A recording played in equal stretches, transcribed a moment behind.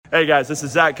Hey guys, this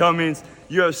is Zach Cummings,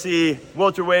 UFC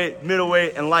welterweight,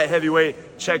 middleweight, and light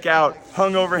heavyweight. Check out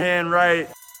Hungover Hand Right.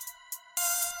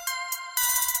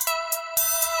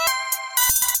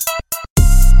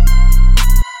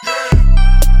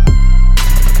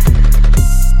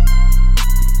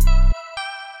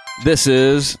 This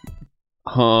is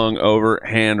Hungover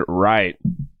Hand Right,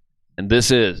 and this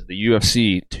is the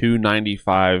UFC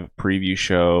 295 preview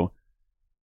show.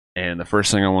 And the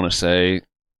first thing I want to say,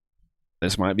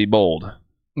 this might be bold.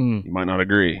 You might not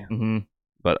agree,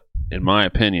 but in my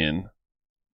opinion,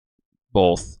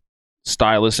 both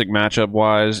stylistic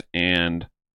matchup-wise and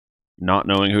not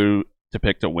knowing who to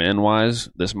pick to win-wise,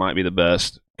 this might be the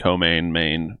best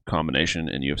co-main combination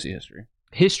in UFC history.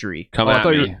 History. Come at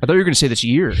me. I thought you were going to say this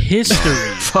year.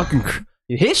 History. Fucking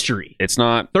history. It's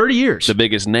not 30 years. the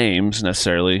biggest names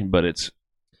necessarily, but it's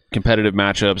competitive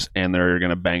matchups, and they're going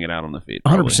to bang it out on the feet.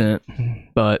 Probably. 100%.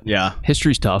 But Yeah.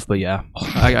 history's tough, but yeah,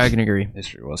 I can agree.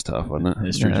 History was tough, wasn't it?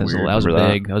 History's that was, weird. that was Remember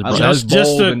big. That was, That was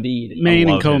just bold indeed. Main I and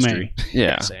love co-main. history.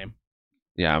 Yeah. Same.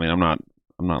 Yeah, I mean, I'm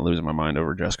not losing my mind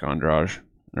over Jessica Andrade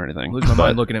or anything. I'm losing my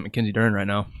mind looking at Mackenzie Dern right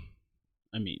now.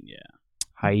 I mean, yeah.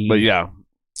 Hi. But yeah,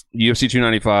 UFC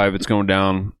 295, it's going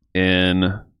down in,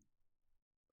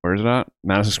 where is it at?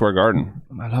 Madison Square Garden.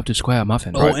 I'd love to square a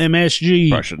muffin. Oh, MSG.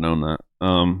 Probably should have known that.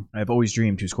 I've always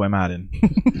dreamed to square Madden.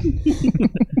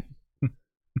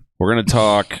 We're going to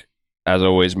talk, as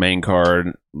always, main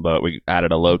card, but we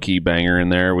added a low-key banger in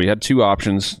there. We had two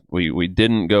options. We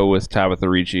didn't go with Tabitha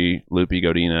Ricci, Lupi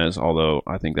Godinez, although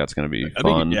I think that's going to be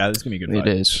fun. Yeah, this is going to be a good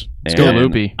It fight. is. And Still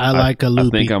loopy. I like a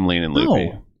loopy. I think I'm leaning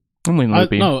Lupi. No. I'm leaning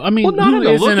loopy. No, I mean, Well, not who in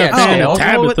the isn't look a at fan scale. of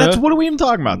Tabitha? That's what are we even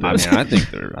talking about? I This? mean, I think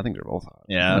they're both hot.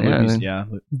 Yeah, Yeah, Lupi's, I think- yeah.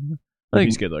 I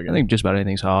Lupi's think, good looking. I think just about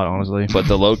anything's hot, honestly. But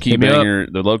the low-key Hit me up.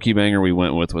 banger we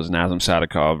went with was Nazem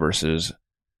Sadikov versus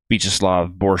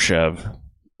Vyacheslav Borshev.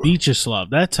 Vyacheslav.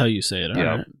 That's how you say it.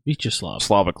 Yeah. All right. Vyacheslav.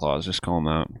 Slava Claus, just call him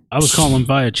that. I was calling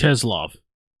Vyacheslav.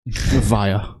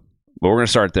 Via. But we're going to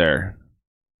start there.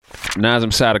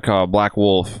 Nazem Sadikov, Black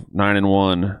Wolf,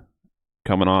 9-1,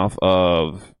 coming off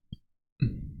of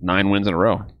 9 wins in a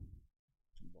row.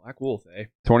 Black Wolf, eh?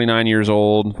 29 years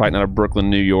old, fighting out of Brooklyn,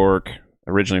 New York,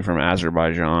 originally from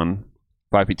Azerbaijan.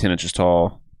 5 feet 10 inches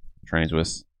tall. Trains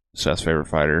with Seth's favorite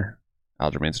fighter,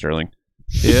 Aljamain Sterling.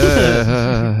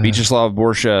 Yeah. Vyacheslav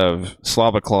Borshev,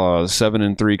 Slava Claus,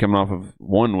 7-3, coming off of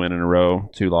 1 win in a row,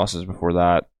 2 losses before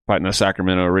that. Fighting out of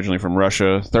Sacramento, originally from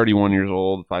Russia, 31 years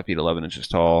old, 5 feet 11 inches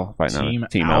tall. Fighting out of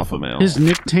Team Alpha Male. His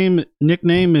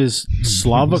nickname is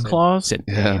Slava Claus.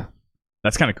 Yeah.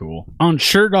 That's kind of cool. On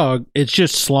Sherdog, it's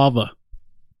just Slava.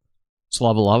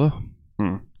 Slava lava?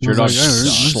 Sure, dog.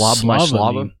 Slob my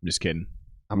Slava? Just kidding.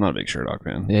 I'm not a big Sherdog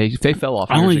fan. Yeah, they fell off.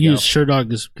 I only years use ago. Sherdog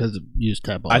because it used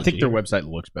Tapology. I think their website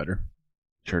looks better.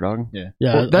 Sherdog? Yeah.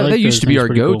 Yeah, Well, I that like used to be those our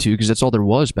things, pretty go-to because that's all there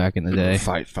was back in the day.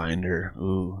 Fight Finder.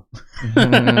 Ooh.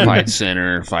 Fight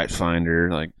Center, Fight Finder.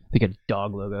 Like, They got a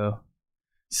dog logo.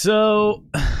 So,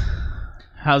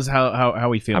 how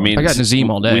we feeling? I mean, I got Nazem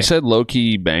all day. We said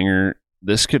low-key banger.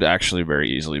 This could actually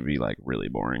very easily be like really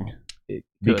boring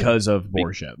because of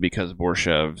Borshev because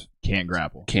Borshev can't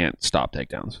grapple. can't stop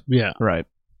takedowns. cool. Yeah. Right.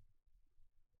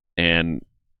 And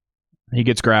He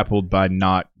gets grappled by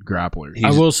not grapplers.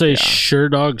 I will say yeah.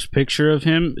 Sherdog's picture of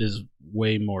him is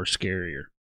way more scarier.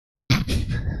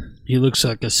 He looks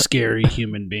like a scary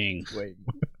human being.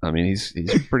 I mean, he's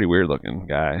a pretty weird looking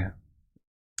guy.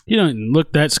 He don't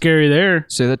look that scary there.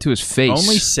 Say that to his face.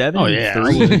 Only 7. Oh yeah,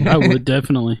 I would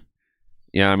definitely.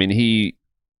 Yeah, I mean he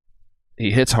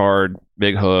hits hard,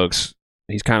 big hooks.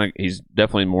 He's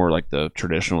definitely more like the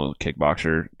traditional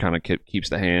kickboxer. Kind of keeps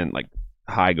the hand like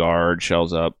high guard,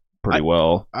 shells up pretty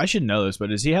well. I should know this, but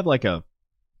does he have like a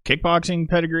kickboxing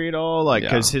pedigree at all? Like,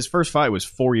 because his first fight was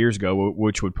 4 years ago,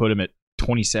 which would put him at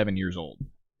 27 years old.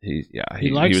 He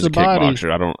likes was the a body.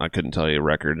 kickboxer. I couldn't tell you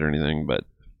records or anything, but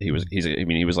he was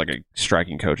like a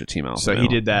striking coach at Team Alpha. So he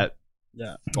did that.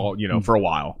 Yeah. All, for a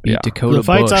while. Beat Yeah. Dakota The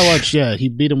fights Bush. I watched, yeah, he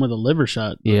beat him with a liver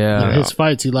shot. Yeah. His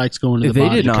fights, he likes going to the They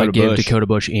body. did not Dakota give Bush. Dakota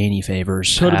Bush any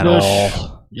favors Dakota at Bush.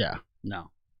 all. Yeah, no.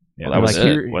 Yeah, Well, that was Like,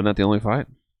 it. here- Wasn't that the only fight?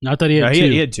 Not that he had No, two.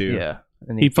 he had 2. Yeah.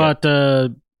 And He fought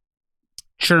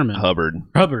Sherman. Hubbard.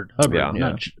 Hubbard.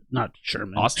 Yeah. Not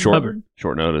Sherman. Austin Hubbard.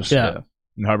 Short notice. Yeah.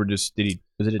 And Hubbard just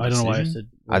was it a I don't know why I decision?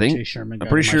 said I think- Jay Sherman. I'm got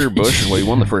pretty in my sure face. Bush. Well, he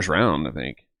won the first round, I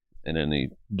think, and then he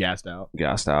Gassed out.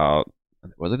 gassed out.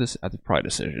 Was it? I think probably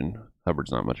decision.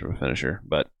 Hubbard's not much of a finisher,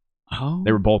 but Oh.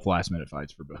 They were both last minute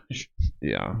fights for Bush.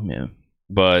 yeah. Yeah.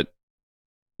 But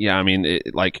yeah, I mean,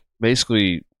 like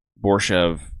basically,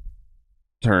 Borshev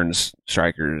turns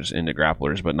strikers into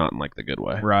grapplers, but not in like the good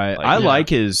way. Right. Like, I yeah. like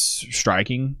his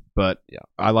striking, but Yeah.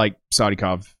 I like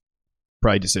Sadikov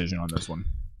Probably decision on this one.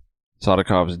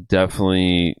 Sadakov's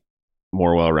definitely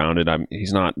more well-rounded.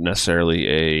 He's not necessarily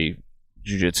a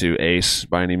jiu-jitsu ace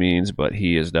by any means, but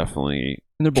he is definitely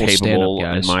And they're both capable,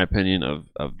 stand-up guys. in my opinion,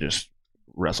 of just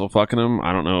wrestle fucking him.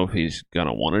 I don't know if he's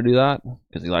gonna want to do that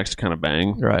because he likes to kind of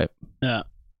bang. Right. Yeah.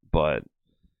 But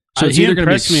So it's he either going to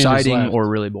be impressed me in his exciting last- or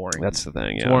really boring. that's the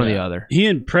thing. It's Yeah. one or the other. He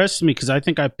impressed me because I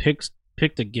think I picked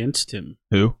against him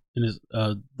Who? in his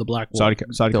the Black Wolf.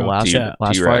 Sadikov. The last, Yeah.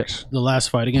 last fight. T-Rex. The last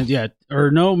fight against, yeah, or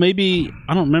no, maybe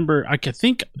I don't remember. I could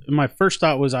think my first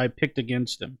thought was I picked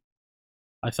against him.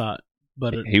 I thought,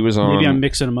 but He was on. maybe I'm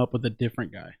mixing him up with a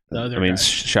different guy. The other I mean, guy.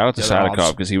 shout out to The other Sadikov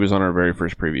odds. because he was on our very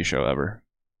first preview show ever.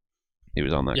 He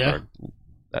was on that Yeah. card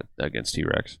that against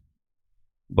T-Rex.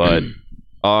 But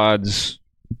odds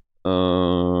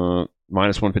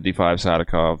minus 155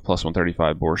 Sadikov, plus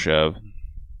 135 Borshev.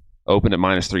 Opened at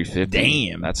minus 350.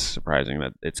 Damn. That's surprising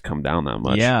that it's come down that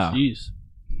much. Yeah. Jeez.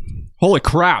 Holy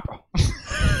crap.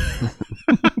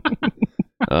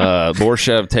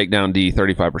 Borshev takedown D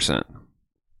 35%.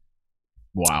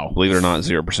 Wow. Believe it or not,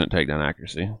 0% takedown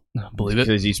accuracy. Believe it.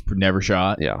 Because he's never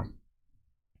shot. Yeah.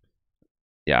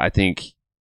 Yeah, I think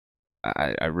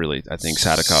I think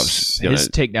Sadakov's gonna, His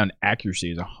takedown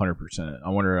accuracy is 100%. I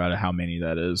wonder out of how many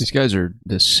that These is. guys are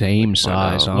the same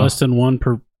size. know. Huh? Less than 1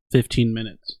 per 15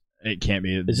 minutes. It can't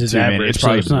be. This is 2 minutes. average, It's so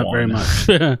probably it's not one. very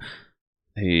much.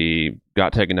 he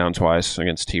got taken down twice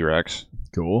against T-Rex.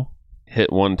 Cool.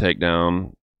 Hit one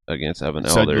takedown against Evan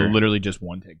So Elder. literally just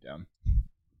one takedown.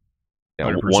 Yeah,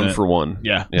 100%. 1 for 1.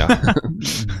 Yeah. Yeah.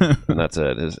 And that's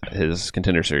it. His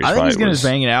Contender Series I think fight he's gonna was,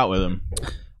 bang it out with him.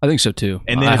 I think so too.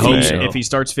 And then I if hope he, so. if he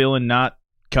starts feeling not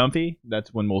comfy,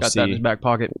 that's when we'll got see. that in his back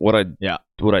pocket. what I Yeah.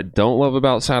 don't love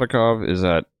about Sadikov is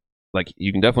that, like,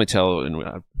 you can definitely tell, and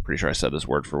I'm pretty sure I said this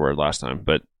word for word last time,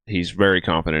 but he's very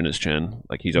confident in his chin.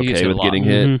 Like, he's He gets okay hit a with lot. getting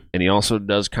hit, Mhm. and he also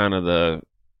does kind of the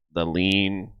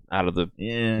lean out of the.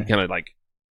 Yeah. He kind of like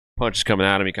punches coming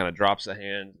at him. He kind of drops the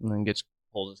hand, And then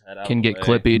pulls his head out. can of the get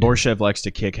way. clippy. Borshev likes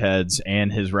to kick heads,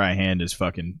 and his right hand is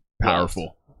fucking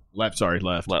powerful. Left,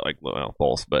 left. Well,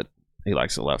 both, but he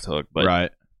likes the left hook. But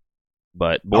right.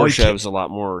 but Oh, he Borshev's a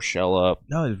lot more shell up,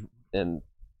 No, what and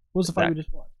was the fight That- we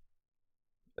just watched?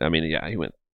 I mean, yeah, he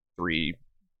went 3-6.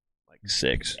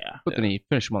 Yeah. But then he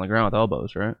finished him on the ground with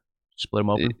elbows, right? Split him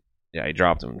open. Yeah, he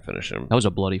dropped him and finished him That was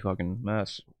a bloody fucking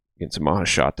mess. against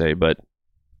Mahashate, but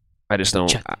I just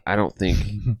don't. I don't think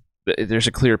there's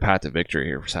a clear path to victory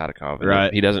here for Sadikov. And Right.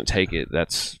 if he doesn't take it,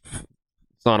 it's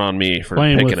not on me for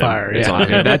Playing with picking him. fire, It's yeah. on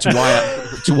him. That's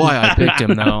why I picked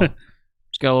him though.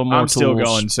 He's got a little more I'm still tools.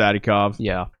 going Sadikov.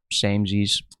 Yeah,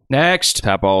 samesies. Next.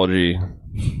 Tapology,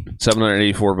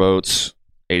 784 votes,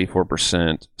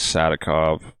 84%.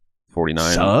 Sadikov,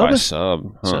 49 Sub? by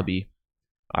sub. Huh. Subby.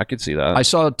 I could see that. I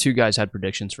saw two guys had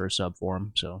predictions for a sub for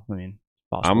him, so I mean,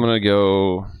 possible. I'm gonna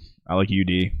go. I like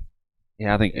UD.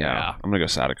 Yeah, I think. Yeah, Yeah. I'm gonna go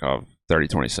Sadikov,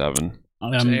 30-27.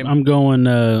 Same. I'm going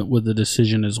with the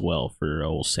decision as well for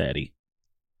old Sadie.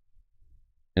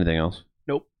 Anything else?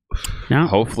 Now,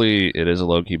 Hopefully, it is a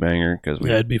low key banger because we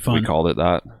that'd be fun. we called it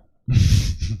that.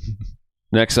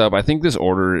 Next up, I think this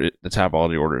order, the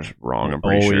Tapology order is wrong. I'm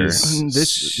pretty Always. sure.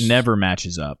 This- never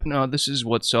matches up. No, this is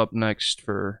what's up next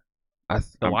for the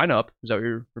I'm- lineup. Is that what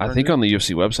you're? I referring think to? on the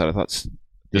UFC website, I thought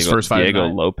This Diego, first fight of the Diego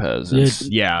night. Lopez. Yeah, Is,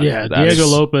 Yeah. yeah, that Diego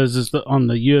is- Lopez is on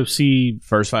the UFC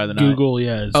First fight of the night. Google.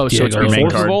 Yeah, it's Oh, so it's Diego main before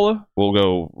Lopez. card. Favola? we'll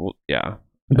go. Yeah,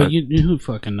 But you who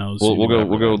fucking knows? we'll go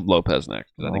Whatever. Lopez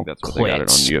next because I think Oh, that's what they got it on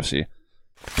quits. UFC.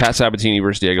 Pat Sabatini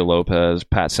versus Diego Lopez.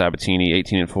 Pat Sabatini,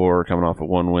 18-4, coming off a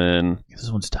 1 win, This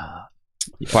one's tough.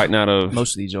 fighting out of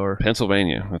Most of these are.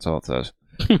 Pennsylvania. That's all it says.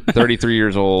 33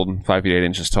 years old, 5 feet 8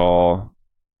 inches tall.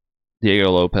 Diego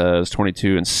Lopez,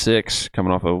 22-6,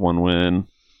 coming off a 1 win.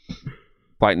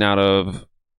 Fighting out of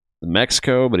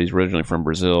Mexico, but he's originally from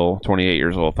Brazil. 28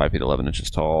 years old, 5 feet 11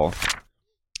 inches tall.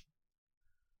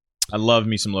 I love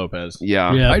me some Lopez.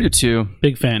 Yeah. Yeah, I do too.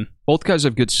 big fan. Both guys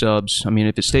have good subs. I mean,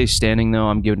 if it stays standing though,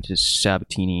 I'm giving it to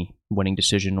Sabatini winning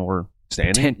decision or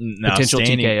Standing? No, potential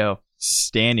standing, TKO.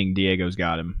 Standing, Diego's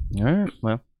got him. All right.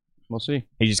 Well, we'll see.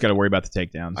 He just got to worry about the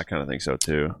takedowns. I kind of think so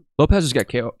too. Lopez has got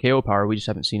KO power. We just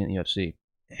haven't seen it in the UFC.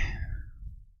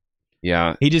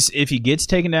 Yeah. He just, if he gets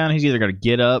taken down, he's either going to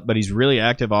get up, but he's really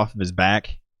active off of his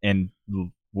back and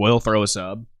will throw a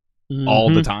sub all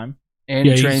the Mhm. time. And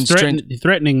Yeah, he he's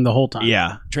threatening the whole time.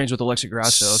 Yeah, trains with Alexa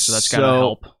Grasso, so that's So- gotta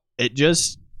help.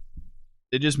 it's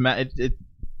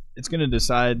going to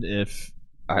decide if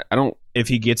I don't.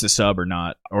 he gets a sub or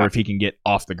not, or if he can get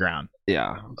off the ground.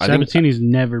 Yeah. I think Sabatini's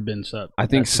never been sub. I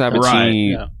think That's the thing.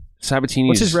 Sabatini. Yeah. Sabatini.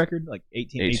 What's his record? Like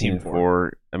 18-4.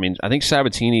 18-4. I mean, I think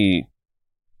Sabatini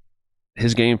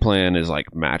his game plan is like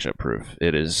matchup proof.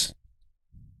 It is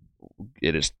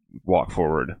walk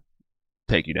forward,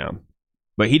 take you down.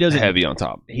 But he doesn't heavy on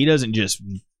top. He doesn't just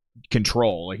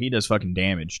control. Like, he does fucking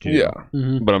damage too. Yeah.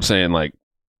 Mhm. But I'm saying like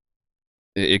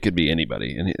it could be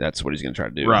anybody, and that's what he's going to try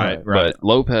to do. Right. But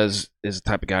Lopez is the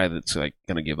type of guy that's like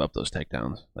going to give up those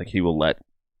takedowns. Like he will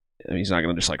he's not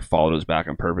going to just like fall to his back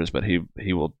on purpose, but he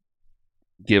will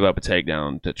give up a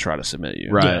takedown to try to submit you.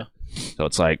 Right. So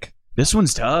it's like This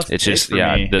one's tough. it's to pick just for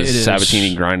yeah. me. Does It is.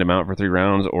 Sabatini grind him out for 3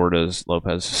 rounds, or does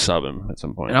Lopez sub him at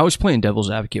some point? And I was playing devil's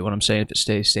advocate when I'm saying if it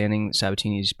stays standing,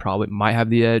 Sabatini's probably might have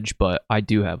the edge, but I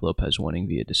do have Lopez winning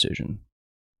via decision.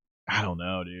 I don't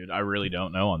know, dude. I really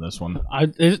don't know on this one.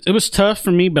 It was tough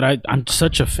for me, but I'm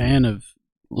such a fan of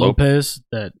Lopez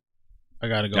that I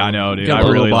gotta go. I know, dude. Got I a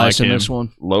little really bias like in him. this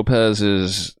one. Lopez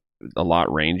is a lot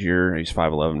rangier. He's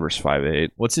 5'11" versus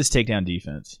 5'8". What's his takedown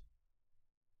defense?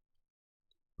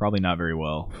 Probably not very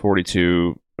well.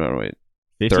 42. Oh wait,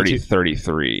 52?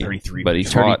 33. 33. But he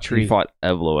 33. fought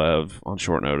Evloev on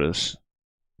short notice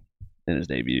in his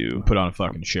debut. Put on a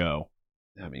fucking show.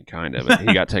 I mean, kind of. But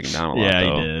he got taken down a lot. Yeah,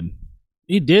 though. he did.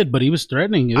 He did, but he was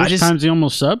threatening. There was times he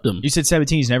almost subbed him. You said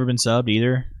Sabatini's never been subbed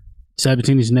either?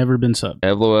 Sabatini's never been subbed.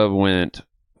 Evloev went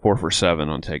 4 for 7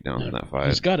 on takedowns in that fight.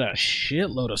 He's got a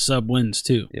shitload of sub wins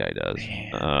too. Yeah, he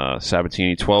does.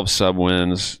 Sabatini 12 sub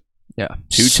wins, Yeah.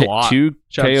 2 Slot. KO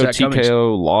Shout out to Zach Cummings.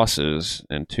 TKO losses,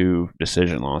 and 2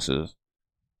 decision losses.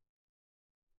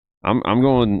 I'm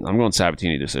going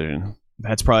Sabatini decision.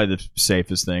 That's probably the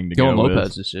safest thing to Going go Lopez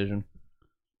with. decision.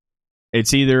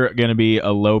 It's either going to be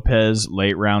a Lopez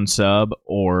late round sub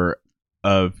or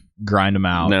a grind him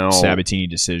out Now, Sabatini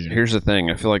decision. Here's the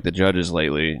thing. I feel like the judges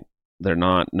lately, they're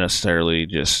not necessarily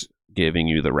just giving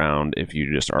you the round if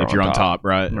you just are if you're on top,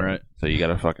 right? So you got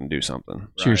to fucking do something.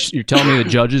 So you're telling me the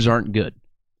judges aren't good?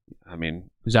 I mean,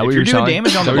 Is that If what you're doing saying?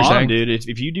 damage on Is the that what you're bottom, saying? dude,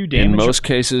 if you do damage... in most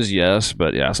cases, yes,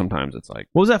 but yeah, sometimes it's like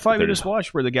What was that fight we There's- just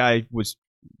watched where the guy was...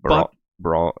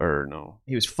 brawl or no.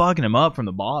 He was fucking him up from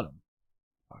the bottom.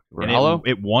 And Ronaldo?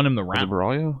 it won him the Was it round.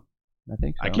 Baraglio? I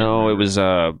think so. I can't No, it remember.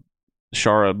 was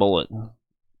Shara Bullet.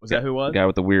 Was that who it was? The guy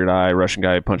with the weird eye, Russian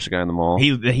guy who punched the guy in the mall.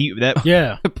 That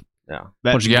Yeah, yeah.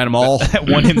 Punch you got them all. That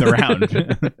won him the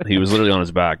round. He was literally on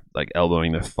his back, like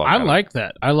elbowing the fuck I out of like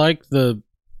that. I like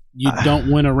you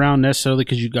don't win a round necessarily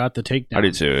because you got the takedown. him. I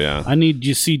did too, yeah. I need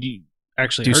you see you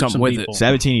actually Do hurt something some with it. people.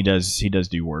 Sabatini does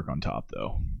do work on top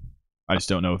though. I just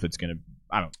don't know if it's gonna.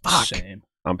 I don't. Fuck. Same.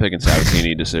 I'm picking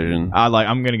Sabatini decision.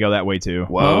 I'm gonna go that way too.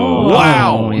 Whoa.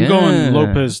 Wow. I'm going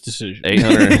Lopez decision.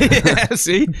 800,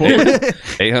 See,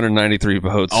 893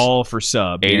 votes. all for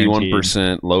sub. guaranteed.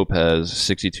 81% Lopez,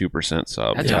 62%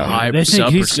 sub. That's yeah. a high They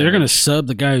sub think they're going to percentage. sub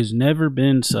the guy who's never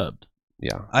been subbed.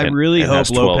 Yeah. I really hope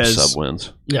has 12 Lopez- sub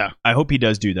wins. Yeah, I hope he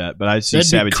does do that, but I see That'd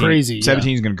be Sabatini. crazy, yeah.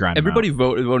 Sabatine's gonna grind. him Everybody out.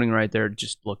 voting right there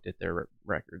just looked at their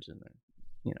records and their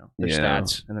Yeah.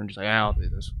 stats, and they're just like, I'll do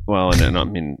this. Well, and then, I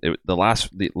mean,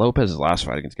 Lopez's last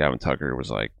fight against Gavin Tucker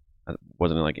was like,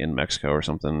 wasn't it like in Mexico or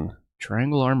something?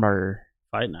 Triangle armbar.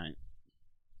 fight night.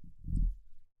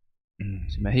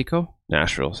 Is it Mexico?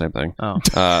 Nashville, same thing. Oh,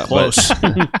 Close.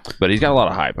 But he's got a lot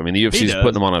of hype. I mean, the UFC's does.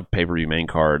 putting him on a pay-per-view main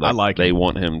card. I like They it.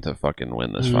 want him to fucking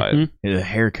win this Mhm. fight. The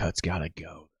haircut's gotta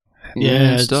go.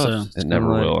 Yeah, it's, stuff. It never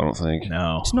will, I don't think.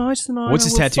 No. It's nice tonight. What's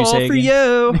his I will tattoo fall say for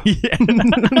again? you?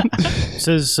 It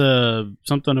says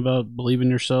something about believe in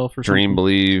yourself or Dream, something.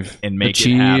 believe. And make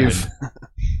Achieve. it happen.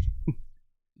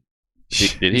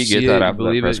 Did he You get see that it, after that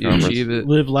believe press it, you conference? achieve it.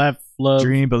 Live, laugh, love.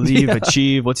 Dream, believe, Yeah.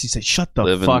 achieve. What's he say? Shut the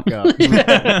Live and- fuck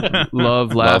up.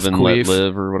 Love, laugh, Love and let queef.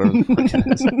 live or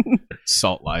whatever.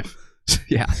 Salt life.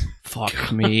 Yeah.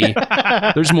 Fuck me.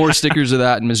 There's more stickers of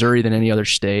that in Missouri than any other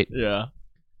state. Yeah.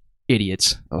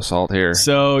 Idiots. No salt here.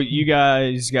 So you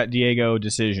guys got Diego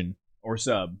decision or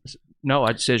sub No,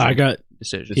 I decision. I got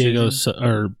decision. Diego's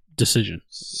or decision.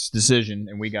 decision,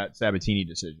 and we got Sabatini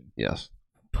decision. Yes.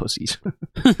 Pussies.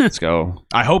 Let's go.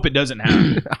 I hope it doesn't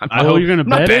happen. I Oh, hope you're gonna I'm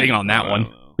not bet betting it? on that one.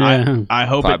 Yeah. I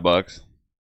hope it, $5.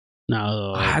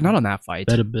 No, Not on that fight.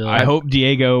 bet a bill. I hope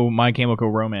Diego My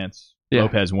Chemical Romance Yeah.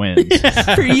 Lopez wins.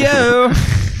 For you.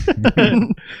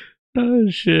 Oh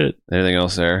shit! Anything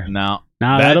else there? No.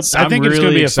 Nah, That's, I think I'm it's really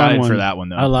gonna be a excited fun one for that one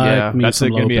though. I like Yeah, me that's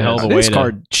some gonna be a hell of a Lopez. way This to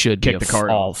card should kick be the card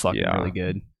all off. fucking Yeah. really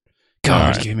good. God,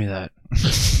 Alright. give me that.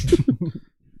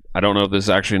 I don't know if this is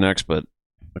actually next, but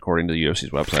according to the UFC's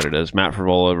website, it is Matt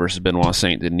Favola versus Benoit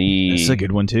Saint Denis. That's a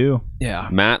good one too. Yeah.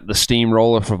 Matt the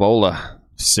Steamroller Favola,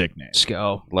 Sick name. Let's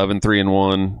go.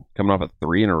 11-3-1, coming off a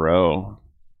 3 in a row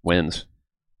wins.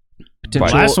 The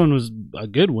Fight- last one was a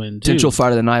good win too. Potential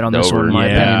fight of the night on this Dover, one, in my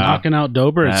yeah. opinion. Knocking out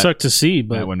Dober, it That- sucked to see,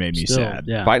 but that one made me still, sad.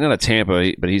 Yeah, Fighting out of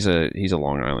Tampa, but he's a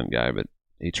Long Island guy, but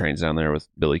He trains down there with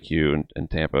Billy Q in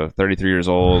Tampa. 33 years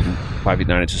old, 5 feet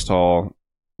 9 inches tall.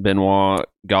 Benoit,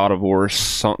 God of War,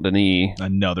 Saint Denis.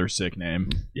 Another sick name.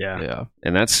 Yeah.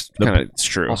 And that's kind of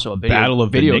true. Also a Battle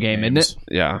of the video game, isn't nicknames.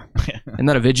 it? Yeah. Isn't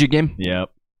that a video game? Yep.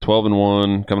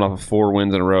 12-1, coming off of 4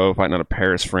 wins in a row, fighting out of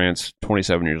Paris, France.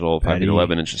 27 years old, 5 feet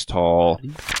 11 inches tall.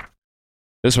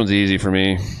 This one's easy for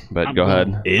me, but go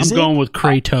ahead. I'm going with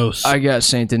Kratos. I got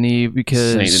Saint Denis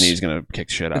because Saint Denis is going to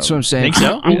kick shit out that's of what him. I'm saying. Think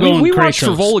so? I'm going we watched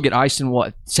Kratos. Frivola get iced in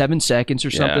what 7 seconds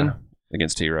or something. Yeah,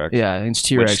 against T-Rex. Yeah, against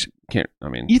T-Rex. Which can't, I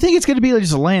mean, You think it's going to be like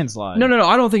just a landslide? No.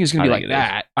 I don't think it's gonna be I like think it is.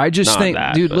 that. I just Not think,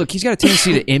 that, dude, but- look, he's got a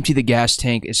tendency to empty the gas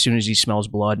tank as soon as he smells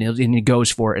blood, and he goes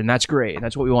for it, and that's great, and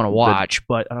that's what we want to watch.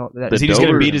 But I don't. That, Is he just going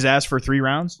to Dober- beat his ass for 3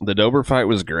 rounds? the Dober fight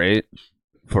was great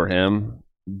for him,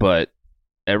 but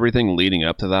everything leading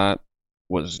up to that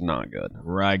was not good.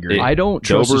 Right, agree. I don't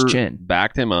trust Dober his chin.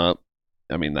 backed him up.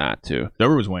 I mean, that too.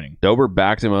 Dober was winning. Dober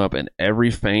backed him up, and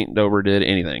every feint Dober did,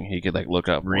 anything, he could like look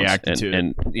up, once, Reacted to it.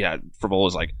 and yeah,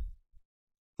 Fravola's like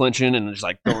flinching and just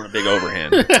like throwing a big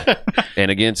overhand.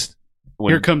 And against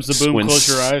Here comes the boom. when Close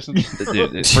your eyes.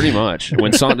 Dude, it's pretty much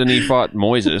when Saint Denis fought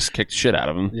Moises, kicked the shit out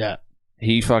of him. Yeah.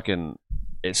 He fucking,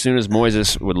 as soon as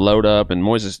Moises would load up, and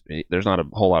Moises, there's not a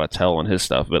whole lot of tell on his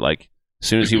stuff, but like as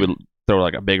soon as he would throw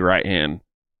like a big right hand,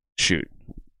 shoot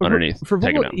underneath,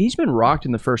 take him down. He's been rocked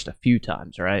in the first a few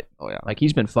times, right? Oh yeah, Like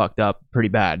he's been fucked up pretty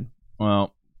bad.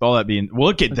 Well, all that being...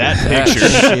 Look at that That picture.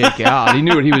 shit, God, he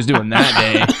knew what he was doing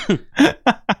that day.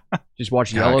 Just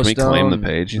watch God, can we Yellowstone. claim the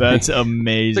page? That's He's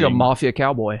amazing. like a mafia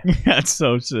cowboy. That's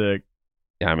so sick.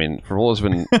 Yeah, I mean, Fravola's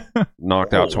been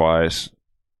knocked out twice,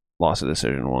 lost a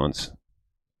decision once.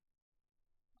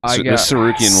 I So got this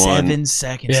Sarukian one, 7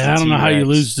 seconds. Yeah, to I don't know how you T-Rex.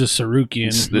 lose to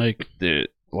Sarukian. Like, dude,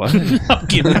 what? I'm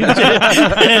kidding.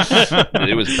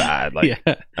 It was bad. Like,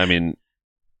 yeah. I mean,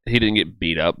 he didn't get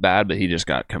beat up bad, but he just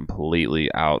got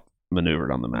completely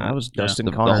outmaneuvered on the mat. that was Dustin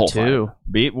The Connor whole too.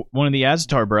 Beat one of the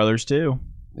Azatar brothers, too.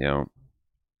 You know,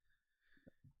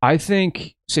 I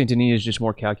think Saint Denis is just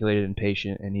more calculated and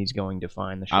patient, and he's going to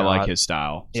find the shot. I like his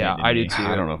style. Yeah, Saint I do Denis. too.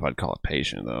 I don't know if I'd call it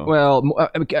patient though. Well,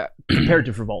 compared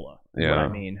to Frivola, is Yeah. what I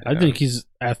mean. I think he's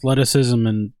athleticism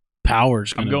and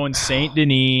power's I'm gonna going Saint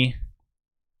Denis.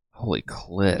 Holy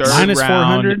clips! Third minus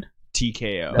round 400.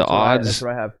 TKO. The That's odds-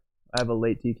 what I have. I have a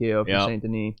late TKO for Yep. Saint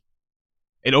Denis.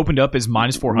 It opened up as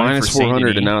minus 400 minus for Saint 400,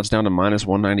 Denis. and now it's down to minus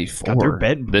 194. God, they're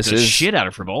betting This the is shit out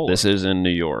of Frivola. This is in New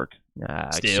York.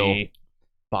 Still. See,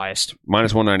 biased.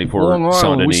 Minus 194. Long Saint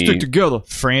Island, we Denis. stick together.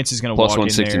 France is going to Plus walk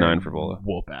 169 in there for Vola. and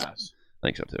whoop ass. I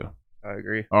think so too. I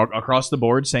agree. Across the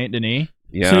board, Saint Denis.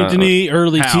 Yeah. Saint Denis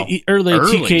early How? early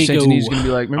Early. TK Saint go. Denis is going to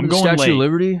be like, remember I'm the going Statue of late.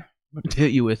 Liberty? I'm going to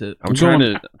hit you with it. I'm trying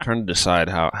to decide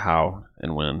how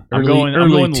and when. I'm Early- going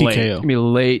early late. TKO. It's going to be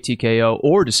late TKO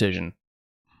or decision.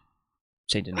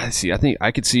 Saint I Denis. see. I think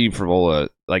I could see Frivola,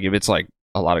 like if it's like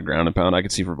a lot of ground and pound, I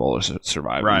could see Frivola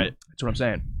surviving. Right. That's what I'm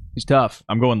saying. He's tough.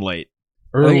 I'm going late.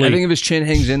 Early. I think if his chin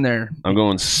hangs in there, I'm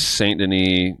going Saint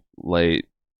Denis late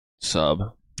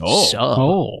sub. Oh. sub.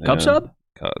 Oh. Cub Yeah. sub?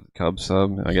 Cub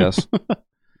sub, I guess.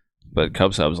 But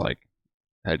Cub sub's like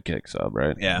head kick sub,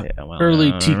 right? Yeah. Well,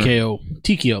 Early TKO.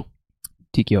 TKO.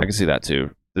 TKO. I can see that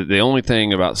too. The only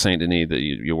thing about Saint Denis that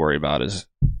you worry about is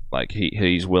like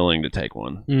he's willing to take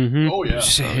one. Mm-hmm. Oh, yeah.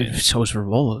 So is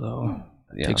Rivola, though.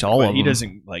 Yeah. Takes all But of he them.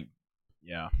 doesn't, like,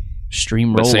 yeah.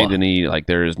 Stream But roller. Saint Denis, like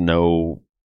there is no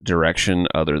direction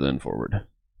other than forward.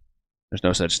 There's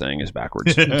no such thing as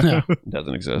backwards. It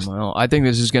doesn't exist. Well, I think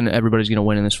everybody's gonna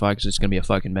win in this fight because it's gonna be a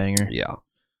fucking banger. Yeah.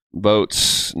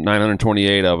 Votes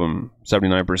 928 of them,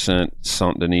 79%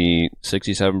 Saint Denis,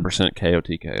 67% KO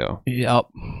TKO. Yep.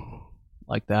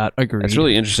 Like that. Agreed. It's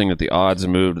really interesting that the odds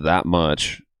moved that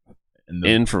much And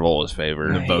in Frivola's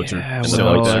favor. the votes are yeah, still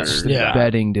well, like it's that. the Yeah.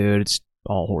 betting, dude. It's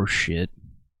all horse shit.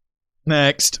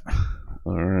 Next.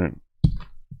 All right.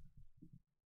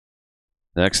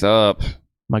 Next up,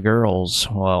 My girls.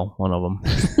 Well, one of them.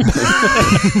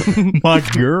 My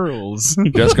girls.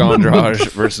 Jessica Andrade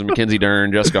versus Mackenzie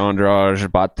Dern. Jessica Andrade,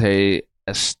 Bate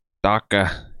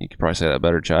Estaca. You could probably say that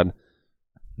better, Chad.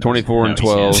 24 and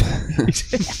 12.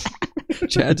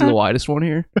 Chad's the widest one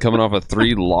here. Coming off of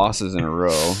 3 losses in a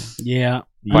row. Yeah.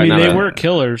 I Fighting mean, they out of- were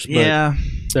killers, but Yeah.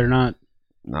 they're not.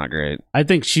 Not great. I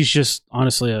think she's just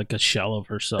honestly like a shell of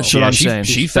herself. That's what I'm she, saying.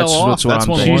 She That's- fell off. that's what That's I'm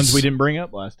one of the saying. ones we didn't bring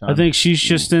up last time. I think she's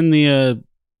just in the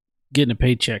getting a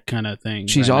paycheck kind of thing.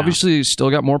 She's right now. obviously still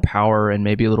got more power and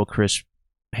maybe a little crisp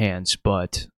hands,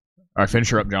 but All right, finish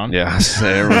her up, John. Yeah.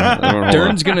 everyone hold on.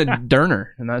 Dern's gonna Dern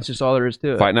her, and that's just all there is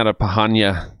to it. Fighting out of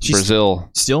Pahania, She's- Brazil.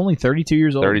 Still only 32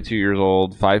 years old. 32 years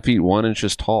old, 5 feet 1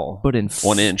 inches tall. But in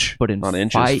 1 inch. But in Not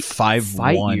inches. fight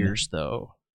 5'1". years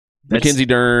though, Mackenzie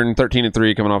Dern,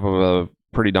 13-3, coming off of a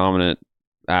pretty dominant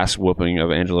ass whooping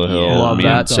of Angela Hill. Yeah, love Me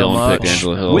that and so Dylan much. picked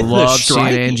Angela Hill. With love seeing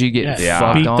striking. Angie get Yeah.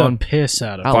 fucked Beat on. the piss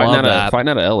out of I her. love that. Fighting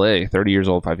out of LA, 30 years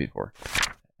old, 5'4".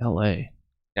 L.A.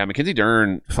 Yeah, Mackenzie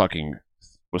Dern fucking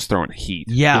was throwing heat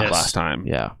Yeah. last time.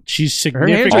 Yeah. She's Her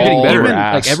hands significant. are getting better. All her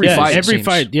ass. Like every yeah, fight. every seems-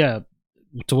 fight. Yeah,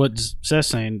 to what Seth's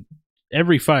saying,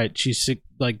 every fight she's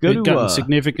Go to, gotten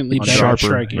significantly on better at Sharper.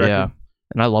 striking. Yeah.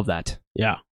 And I love that.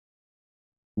 Yeah.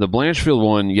 The Blanchfield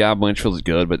one, yeah, Blanchfield's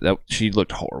good, but she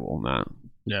looked horrible in that.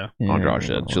 Yeah. Andrade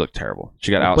did. She looked terrible.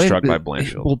 She got outstruck by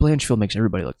Blanchfield. Well, Blanchfield makes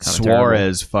everybody look kind of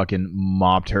Suarez fucking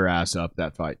mopped her ass up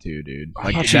that fight too, dude.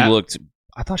 I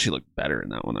thought she looked better in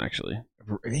that one, actually.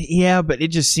 Yeah, but it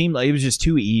just seemed like it was just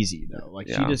too easy though. Like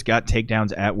she Yeah. just got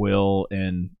takedowns at will,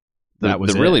 and that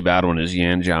was the it. really bad one is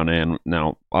Yan Jianan.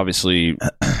 Now, obviously,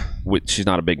 she's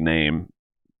not a big name,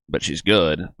 but she's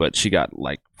good. But she got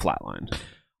like flatlined.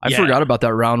 I forgot about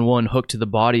that round one hook to the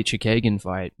body Chikagan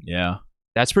fight. Yeah.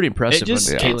 That's pretty impressive. It just-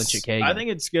 with Caitlin Chikagan. I think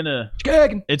it's gonna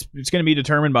Chikagan. it's gonna be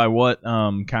determined by what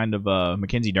kind of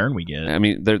Mackenzie Dern we get. I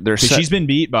mean, they're 'Cause set, she's been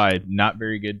beat by not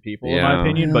very good people in my Yeah.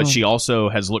 opinion, Yeah. but she also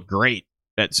has looked great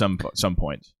at some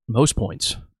points. Most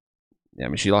points. Yeah, I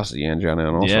mean, she lost to Yan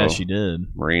Jianan also. Yeah, she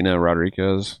did. Marina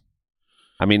Rodriguez.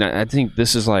 I mean, I think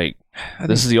this is like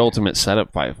this is the ultimate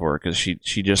setup fight for her because she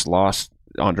just lost.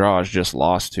 Andrade just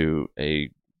lost to a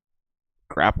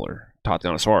grappler,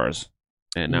 Tatiana Suarez,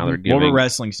 and now they're More giving of a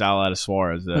wrestling style out of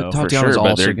Suarez though. But for Tatiana's sure. But,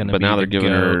 also gonna but be now the they're giving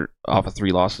goat. her off of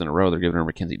 3 losses in a row. They're giving her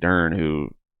Mackenzie Dern, who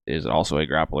is also a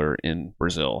grappler in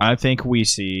Brazil, I think we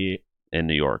see in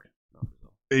New York.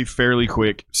 a fairly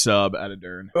quick sub out of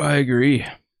Dern. I agree.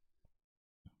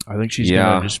 I think she's Yeah.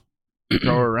 gonna just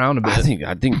throw her around a bit. I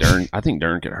think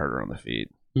Dern could hurt her on the feet.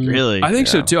 Really? I think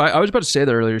so Yeah. too. I was about to say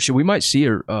that earlier. We might see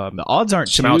her the odds aren't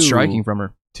some too outstriking from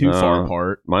her. too far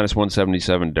apart. Minus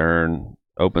 177 Dern,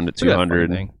 opened at Look at that 200.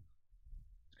 fucking thing.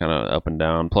 Kind of up and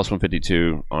down. Plus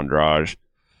 152 Andrade.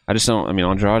 I just don't. I mean,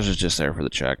 Andrade is just there for the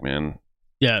check, man.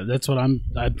 Yeah, that's what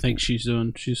I think she's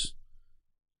doing. She's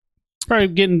probably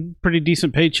getting pretty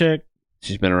decent paycheck.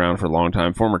 She's been around for a long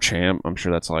time. Former champ. I'm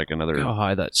sure that's like another. How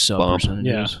high that sub Bump. percentage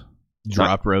Yeah. is.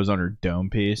 Drop rows on her dome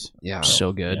piece. Yeah.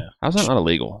 So good. Yeah. How's that not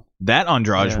illegal? That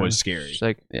Andrade Yeah. was scary. She's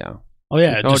like, Yeah. Oh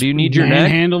yeah. Oh, just do you need your neck?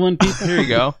 handling people? here you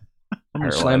go. I'm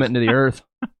gonna slam it into the earth.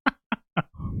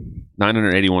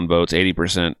 981 votes.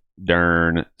 80%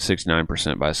 Dern.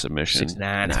 69% by submission.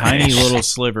 69. Tiny little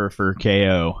sliver for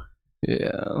KO.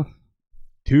 Yeah.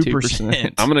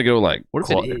 2%. I'm gonna go like What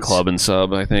if it is? club and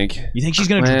sub. I think. You think she's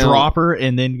gonna Well- drop her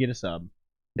and then get a sub?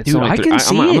 It's Dude, only I can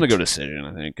see I'm it. gonna go decision.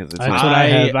 I think because it's That's not, what I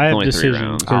have. I have only 3 decision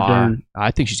rounds. for Dern.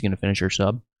 I think she's gonna finish her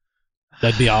sub.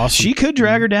 That'd be awesome. She could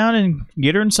drag her down and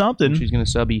get her in something. She's gonna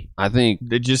subby. I think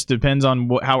It just depends on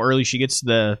how early she gets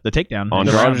the takedown.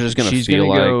 Andrade is just gonna She's feel gonna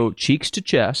like go cheeks to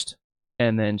chest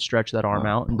and then stretch that arm Oh,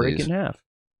 out and break please. it in half.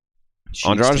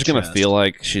 Andrade is going to feel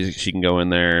like she can go in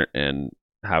there and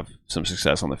have some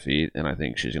success on the feet, and I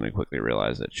think she's going to quickly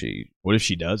realize that What if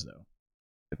she does though?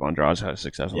 if Andrade has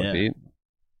success on Yeah. the feet,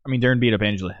 I mean, Dern beat up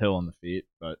Angela Hill on the feet,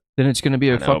 but Then it's gonna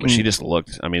be I a know, fucking. but she just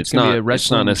looked. I mean, it's it's gonna not be a it's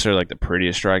wrestling- not necessarily like the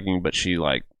prettiest striking, but she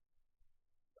like,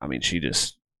 I mean, she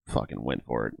just fucking went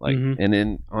for it. Like, Mhm. and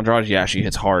then Andrade, yeah, she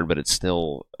hits hard, but it's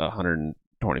still a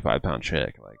 125-pound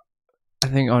chick. Like, I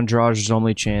think Andrade's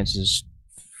only chance is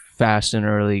fast and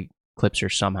early clips her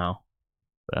somehow,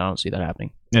 but I don't see that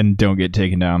happening. and don't get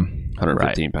taken down.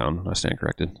 115 pound. I stand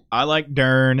corrected. I like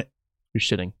Dern. You're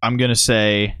sitting. I'm gonna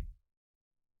say,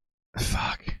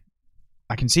 fuck.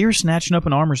 I can see her snatching up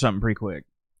an arm or something pretty quick.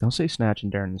 Don't say snatch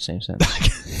and Darren in the same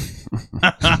sentence.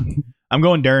 I'm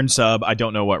going Dern sub. I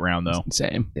don't know what round though.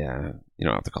 Same. Yeah, you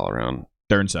don't have to call around.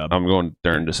 Dern sub. I'm going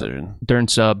Dern decision. Dern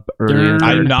sub early. Dern.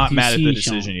 I'm not mad at the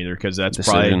Decision. decision either because that's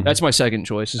Decision. probably That's my second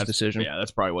choice. Is that's- decision. Yeah,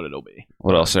 that's probably what it'll be.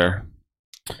 What else, Sarah?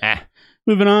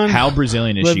 Moving on. How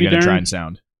Brazilian is Love she you, going to try Dern. and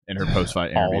sound in her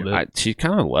post-fight All interview? of it. She's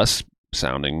kind of less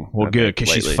sounding. Well, I good think, because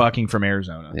she's lately. fucking from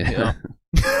Arizona. Yeah.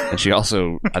 And she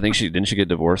also, I think she didn't she get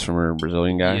divorced from her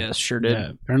Brazilian guy? Yes, sure did.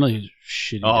 Yeah, apparently he's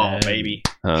a shitty. Oh, dad, baby.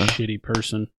 Huh? shitty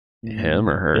person. Him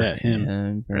or her? Yeah, him.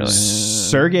 And, Really?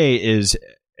 Sergey is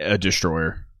a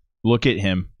destroyer. Look at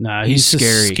him. Nah, He's a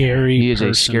scary. scary. He is a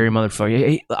person. scary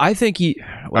motherfucker. I think he.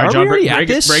 All right, Are John, we already break at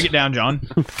this? break it down, John.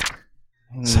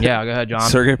 Yeah, go ahead, John.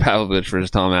 Sergey Pavlovich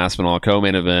versus Tom Aspinall,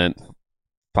 co-main event,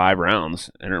 5 rounds,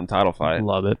 interim title fight.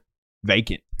 Love it.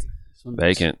 Vacant. This one-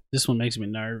 Vacant. This one makes me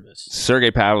nervous.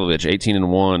 Sergey Pavlovich,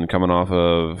 18-1, coming off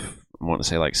of, I want to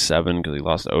say like 7 because he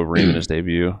lost to Overeem in his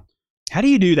debut. How do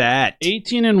you do that?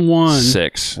 18-1,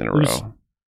 6 in a Who's- row.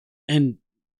 and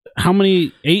how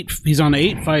many? 8. He's on an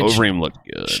 8-fight Overeem looked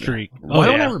good. streak. Why Oh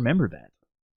don't yeah. I remember that?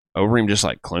 Overeem just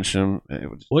like clinched him.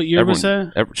 What year was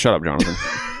that? Shut up,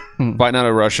 Jonathan. Fighting out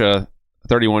of Russia,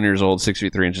 31 years old, 6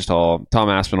 feet 3 inches tall. Tom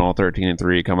Aspinall,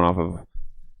 13-3, coming off of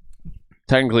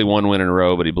technically one win in a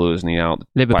row, but he blew his knee out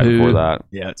the fight before that.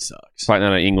 Yeah, it sucks. Fighting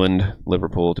out of England,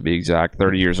 Liverpool to be exact.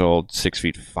 30 years old, 6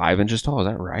 feet 5 inches tall. Is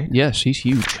that right? Yes, he's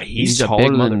huge. He's a taller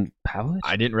big than Pavlich?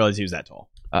 I didn't realize he was that tall.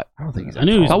 I don't think he's that I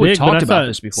knew he was tall. we big, but talked I about thought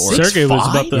this before. Sergey was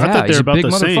about the. I thought they he's were a about big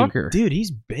the same. motherfucker. Dude,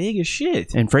 he's big as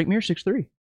shit. And Frank Mir 6'3".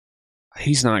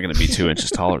 He's not going to be 2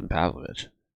 inches taller than Pavlich.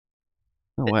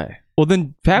 No way. Well,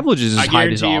 then Pavlich's I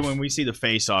height is guarantee you, off. when we see the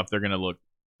face off, they're gonna look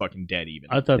fucking dead even.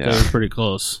 I thought Yeah. they were pretty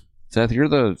close. Seth, you're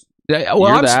the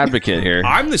I'm the advocate here.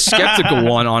 I'm the skeptical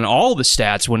one on all the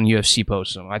stats when UFC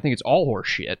posts them. I think it's all horse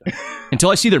shit. Until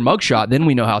I see their mugshot, then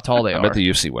we know how tall they I are. bet the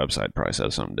UFC website probably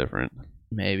says something different.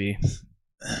 Maybe.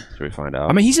 Should we find out?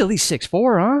 I mean, he's at least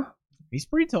 6'4", huh? He's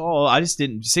pretty tall. I just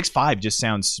didn't. 6'5" just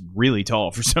sounds really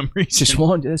tall for some reason. It's just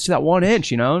one. It's that 1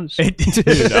 inch, you know.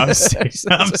 Dude, I'm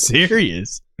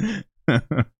serious.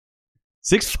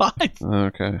 6'5".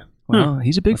 Okay. Well,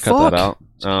 he's a big I'll cut fuck.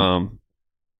 that out.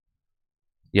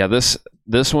 Yeah, this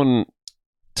one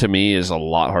to me is a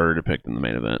lot harder to pick than the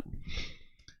main event,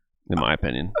 in my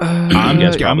opinion. I'm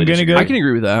guys gonna probably go. disagree. I can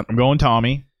agree with that. I'm going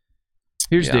Tommy.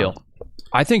 Here's the Yeah. deal.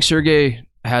 I think Sergey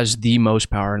has the most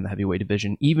power in the heavyweight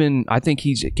division. Even I think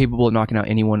he's capable of knocking out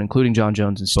anyone, including John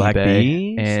Jones and Stipe Black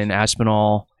Beast? and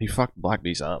Aspinall. He fucked Black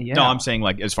Beast up. Yeah. No, I'm saying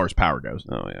like as far as power goes.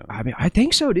 Oh yeah. I mean, I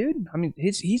think so, dude. I mean,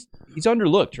 he's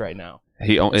underlooked right now as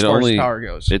It far only as power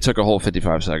goes. it took a whole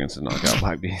 55 seconds to knock out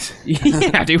Black Beast.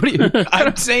 Yeah, dude. What are you?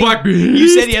 I'm saying Black Beast. you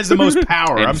said he has the most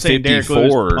power. And I'm saying Derek Lewis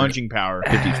 54. punching power.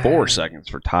 54 seconds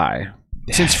for Ty.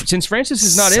 Since Francis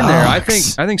is not in there, I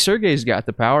think Sergey's got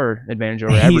the power advantage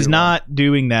over everyone. He's not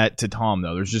doing that to Tom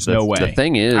though. There's just no way. The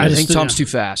thing is, I think Tom's too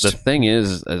fast. the thing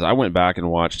is I went back and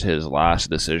watched his last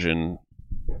decision,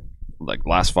 like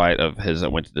last fight of his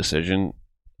that went to decision,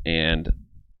 and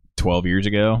 12 years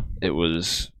ago. it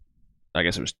was, I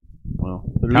guess it was, well,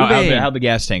 How'd the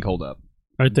gas tank hold up?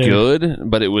 Right there. good,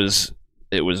 but it was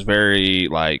very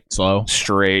like Slow.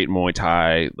 straight Muay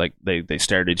Thai. Like they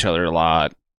stared at each other a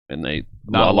lot, and they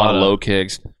Not a lot a of lot low of-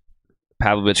 kicks.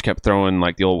 Pavlovich kept throwing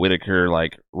like the old Whitaker,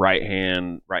 like right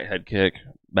head kick,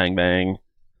 bang bang.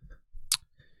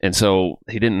 And so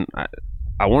he didn't.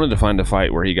 I wanted to find a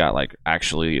fight where he got like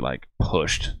actually like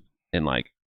pushed and like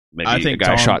maybe I a think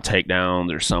guy Tom- shot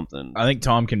takedowns or something. I think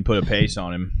Tom can put a pace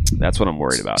on him. That's what I'm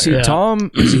worried about See, here. Yeah.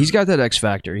 Tom, he's got that X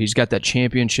factor. He's got that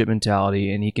championship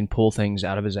mentality, and he can pull things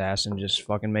out of his ass and just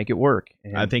fucking make it work.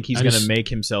 And I think he's I going to just- make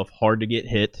himself hard to get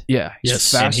hit. yeah, he's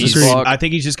Yes. fast And as Agreed. fuck. I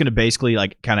think he's just going to basically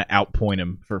like kind of outpoint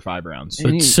him for 5 rounds.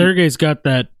 And But Sergey's got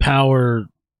that power.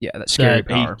 Yeah, that scary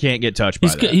that He power. can't get touched by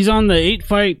that. He's on the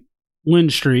 8-fight win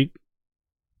streak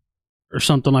or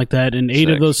something like that, and 8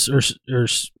 of those or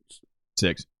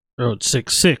 6. oh,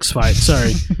 six fights.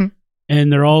 Sorry,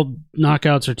 and they're all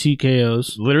knockouts or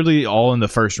TKOs. Literally all in the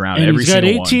first round. And every he's got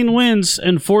single 18 wins,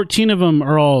 and 14 of them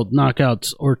are all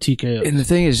knockouts or TKOs. And the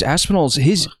thing is, Aspinall's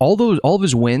all of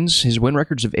his wins, his win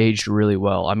records have aged really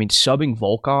well. I mean, subbing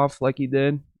Volkov like he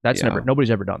did, that's Yeah.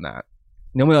 nobody's ever done that.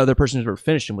 The only other person who's ever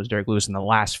finished him was Derek Lewis in the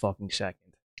last fucking second.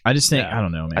 I just think Yeah. I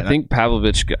don't know, man. I think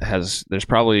Pavlovich has. There's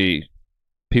probably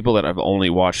people that have only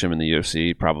watched him in the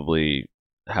UFC probably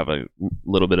have a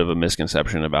little bit of a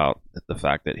misconception about the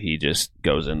fact that he just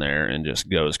goes in there and just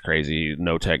goes crazy,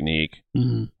 no technique.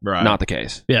 Mhm. right. Not the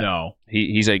case. Yeah. No.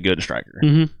 He's a good striker,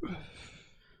 Mhm.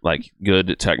 like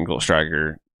good technical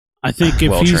striker. I think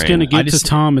if Well he's trained. going to I get just- to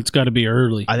Tom, it's got to be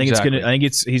early. I think Exactly.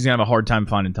 he's going to have a hard time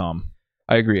finding Tom.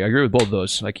 I agree with both of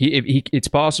those. Like it's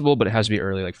possible, but it has to be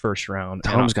early, like first round.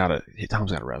 And Tom's got to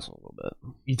wrestle a little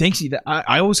bit. You think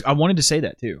I wanted to say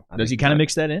that too. I Does he think kind of that-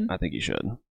 mix that in? I think he should.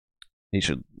 He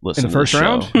should listen In the to first this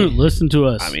round? show. Listen to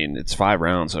us. I mean, it's 5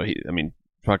 rounds, so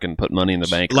fucking put money in the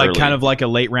bank. Like early. kind of like a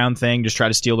late round thing, just try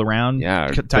to steal the round. yeah,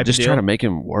 type but of just deal? try to make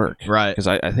him work. Right. Because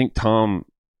I think Tom.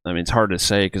 I mean, it's hard to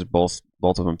say because both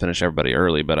of them finish everybody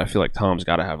early, but I feel like Tom's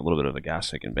got to have a little bit of a gas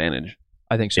tank advantage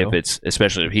I think so. if it's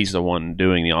especially if he's the one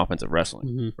doing the offensive wrestling.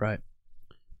 Mhm. Right.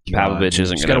 Pavlovich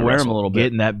isn't Just going got to to wear wrestle. him a little bit.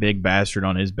 Getting that big bastard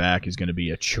on his back is going to be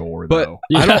a chore, But though.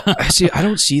 I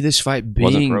don't see this fight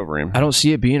Wasn't being. for Overeem. I don't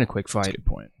see it being a quick That's a fight. good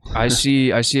point. I see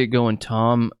it going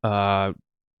Tom,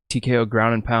 TKO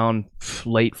ground and pound,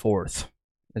 late fourth.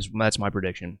 That's my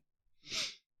prediction.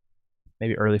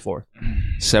 Maybe early fourth.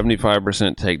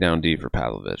 75% takedown D for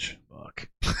Pavlovich. Fuck.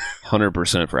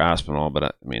 100% for Aspinall, but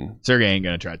I mean, Sergey ain't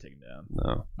going to try to take him down.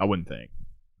 no. I wouldn't think.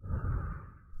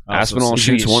 Aspinall he's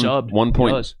gonna shoots get subbed. one He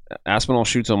point. does. Aspinall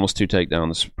shoots almost 2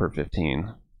 takedowns per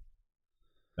 15.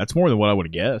 That's more than what I would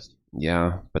have guessed.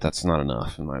 Yeah, but that's not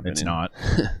enough in my opinion. It's not.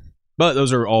 But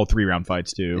those are all 3-round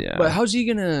fights too. Yeah. But how's he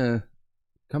gonna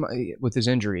come with his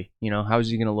injury? You know, how's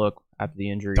he gonna look after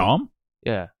the injury? Tom?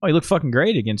 Yeah. Oh, he looked fucking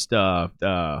great against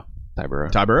Tybura.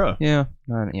 Tybura. Yeah.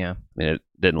 Yeah. I mean, it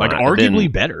didn't Like last.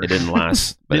 arguably better. It didn't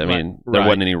last. But I mean, there Right.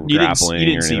 wasn't any grappling you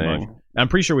didn't or see anything. much. I'm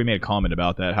pretty sure we made a comment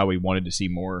about that, how we wanted to see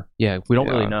more. Yeah. We don't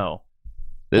Yeah. really know.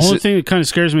 The This only is, thing that kind of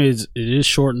scares me is it is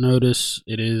short notice.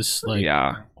 It is like,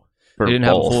 yeah. For They didn't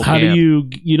have a both. full how camp. do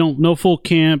you don't know full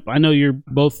camp? I know you're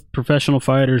both professional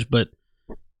fighters, but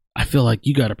I feel like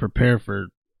you got to prepare for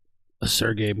a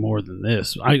Sergey more than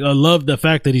this. I love the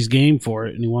fact that he's game for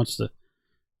it and he wants to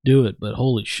do it, but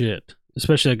holy shit,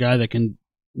 especially a guy that can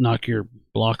knock your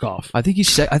block off. I think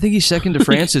he's second to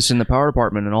Francis in the power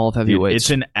department in all of heavyweights. It's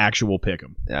an actual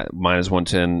pick'em. Yeah, minus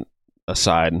 110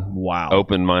 aside. Wow.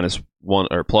 Open -1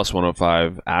 or plus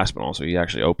 105 Aspinall, so he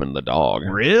actually opened the dog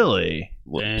Really?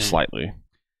 Dang. slightly.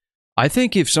 I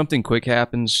think if something quick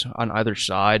happens on either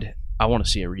side, I want to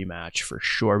see a rematch for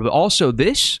sure. But also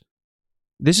this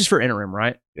is for interim,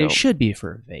 right? Yep. It should be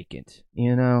for a vacant.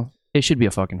 You know, it should be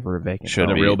a fucking for a vacant. Should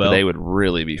a be, real but belt? they would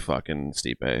really be fucking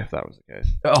Stipe if that was the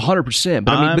case. 100%.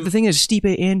 But I mean, I'm- but the thing is,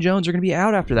 Stipe and Jones are going to be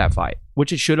out after that fight,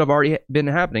 which it should have already been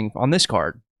happening on this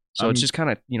card. So it's just kind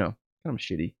of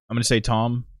shitty. I'm going to say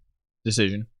Tom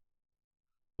decision.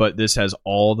 But this has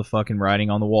all the fucking writing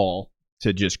on the wall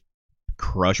to just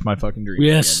crush my fucking dreams.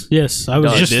 Yes, again. yes. I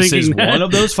was just this thinking is that. one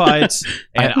of those fights,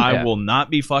 and I Yeah. will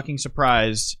not be fucking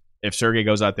surprised if Sergey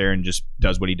goes out there and just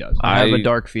does what he does. I have I- a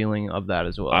dark feeling of that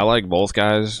as well. I like both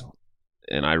guys,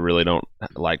 and I really don't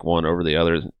like one over the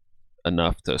other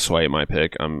enough to sway my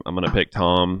pick. I'm going to pick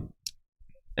Tom,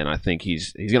 and I think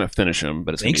he's going to finish him,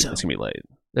 but it's going to be late.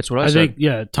 That's what I I said.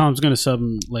 think, Tom's going to sub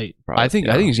him late. I think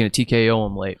he's going to TKO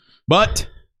him late. But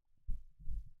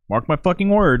mark my fucking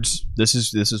words, this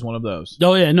is one of those.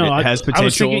 Oh, yeah, no. It has I was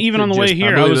potential thinking, even to on the just- way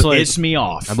here, I I was like, piss me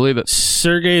off. I believe it.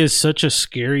 Sergey is such a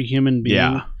scary human being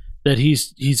Yeah. that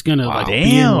he's going to Wow, be in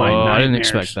damn. my Oh, I didn't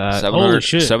nightmares. expect that.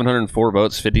 704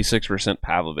 votes, 56%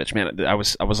 Pavlovich. Man, I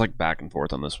was like back and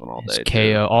forth on this one all It's day.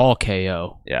 KO, all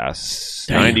KO. Yeah,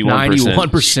 Damn. 91%.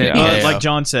 91%. Yeah. Yeah. Like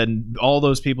John said, all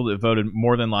those people that voted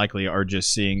more than likely are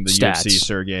just seeing the Stats. UFC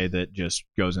Sergey that just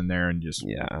goes in there and just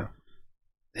Yeah.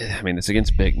 I mean, it's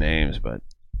against big names, but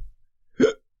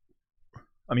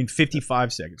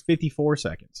 55 seconds, 54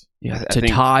 seconds, Yeah, I to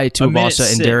think tie a minute Tuivasa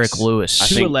and 6. Derek Lewis. I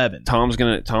think 211.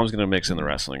 Tom's gonna mix in the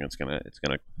wrestling. It's gonna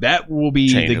That will be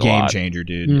Change the a game lot. changer,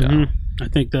 dude. Mhm. I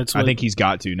think that's what I think he's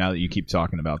got to now that you keep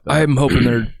talking about that. I'm hoping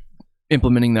they're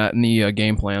implementing that in the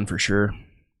game plan for sure.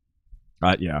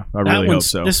 Yeah, I really hope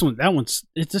so. This one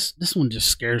just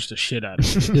scares the shit out of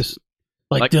me. Just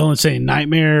like Dylan saying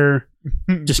nightmare,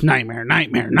 just nightmare.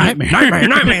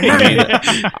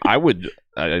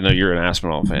 I know you're an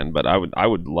Aspinall fan, but I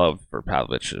would love for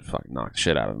Pavlovich to fucking knock the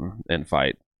shit out of him and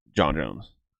fight John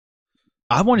Jones.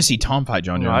 I want to see Tom fight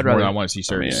John No, Jones I'd more rather- than I want to see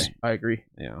Sergey. I agree.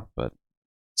 Yeah, but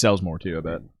Sells more too, I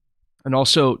bet. And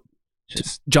also,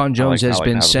 just John Jones I has like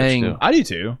been Pavlovich, saying too. I do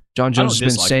too. John Jones has don't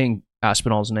been dislike saying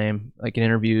Aspinall's name like in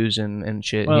interviews and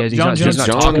shit. Well, he's John not Jones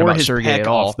talking tore about his Sergey peck at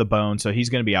all. off the bone, so he's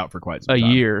going to be out for quite some A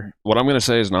time. year. what I'm going to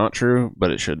say is not true,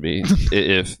 but it should be.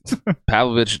 If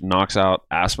Pavlovich knocks out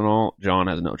Aspinall, John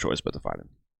has no choice but to fight him.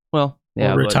 Well,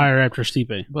 yeah, or retire after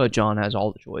Stipe. But John has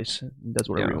all the choice. He does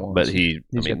whatever he wants. but he's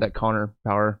got that Connor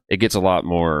power. it gets a lot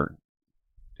more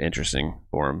interesting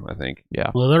for him, I think.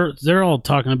 Yeah. Well, they're all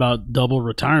talking about double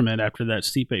retirement after that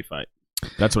Stipe fight.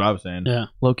 That's what I was saying. Yeah,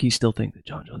 Low key still think that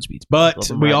John Jones beats. But both of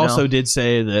them we right also now. did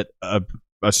say that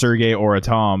a Sergey or a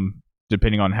Tom,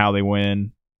 depending on how they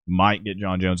win, might get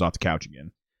John Jones off the couch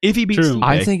again. If he beats True. Stipe.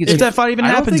 I think it's if that fight even I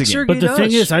don't happens think again. Sergey but the thing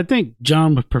does. is, I think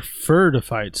John would prefer to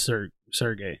fight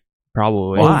Sergey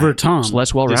Probably Why? over Tom It's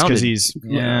less well Just rounded. because he's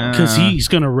because he's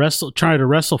gonna try to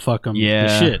wrestle fuck him. Yeah. to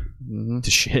shit.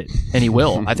 to shit. And he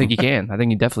will. I think he can. I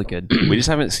think he definitely could. We just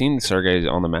haven't seen Sergey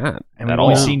on the mat And at we've all.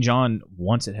 only No. seen John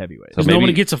once at heavyweight. So Because maybe-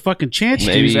 nobody gets a fucking chance to.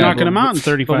 maybe- He's Yeah, knocking but- him out in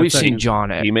 35 But we've seconds. seen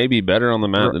John at He may be better on the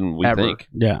mat than we Ever. think.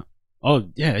 Yeah. Oh,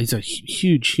 yeah. He's a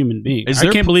huge human being. Is I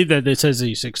there- can't believe that it says that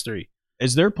he's 6'3".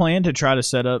 Is their plan to try to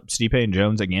set up Stipe and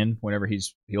Jones again whenever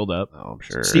he's healed up? Oh, I'm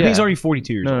sure. Stipe's Yeah. already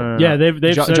 42 years old. No. Yeah, they've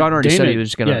John- said, John already Dana, said he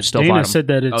was gonna still Dana fight him. said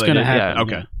that it's Oh, they going to did? happen. Yeah.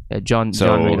 Okay. Yeah, John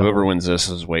So made him- whoever wins this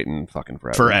is waiting fucking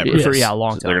forever. Forever. Yeah, for Yes. a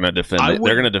long So they're time. gonna defend. I They're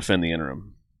would- gonna defend the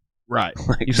interim. Right.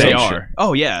 Like, They some are. shit.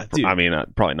 Oh, yeah. Dude. I mean,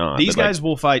 probably not. These but, like, guys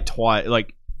will fight twice.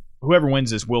 Like, whoever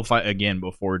wins this will fight again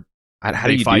before. how they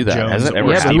do you fight do that? Jones Has it or ever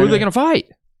Yeah, but Stephen- who are happened? they going to fight?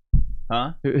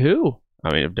 Huh? Who?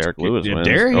 I mean, if Derek Lewis If wins,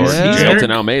 Derek- or Yeah. Shelton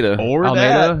Almeida, Or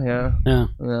Almeida? that. Yeah. Yeah.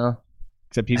 Yeah.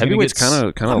 Except he's going to heavyweight's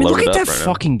get... kind I of mean, loaded look at up that right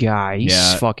fucking guy. He's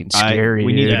Yeah, fucking scary.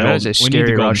 We need dude. to go, That is a we need scary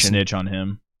to go and Russian. snitch on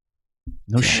him.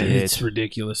 No shit. It's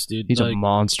ridiculous, dude. He's a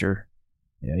monster.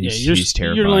 Yeah, you're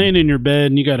terrifying. You're laying in your bed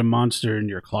and you got a monster in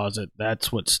your closet.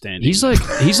 That's what's standing. He's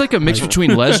like a mix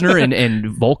between Lesnar and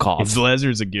Volkov.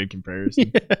 Lesnar's a good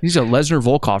comparison. He's a Lesnar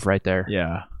Volkov right there.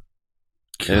 Yeah.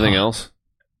 Anything else?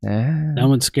 That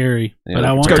one's scary. Yeah. But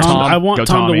I want Go Tom. Tom. I want Go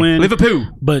Tom to Tommy. win. Liverpool.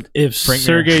 But if Frank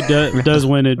Sergey does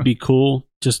win, it'd be cool.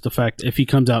 Just the fact if he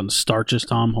comes out and starches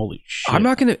Tom, holy shit! I'm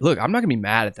not gonna be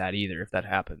mad at that either if that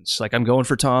happens. Like I'm going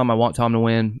for Tom. I want Tom to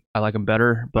win. I like him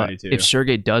better. But do too. if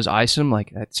Sergey does ice him,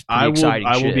 like that's pretty exciting.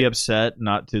 I will shit. be upset,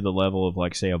 not to the level of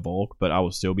like say a Volk, but I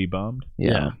will still be bummed.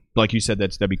 Yeah. Like you said,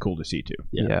 that'd be cool to see too.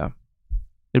 Yeah.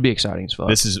 It'd be exciting as fuck.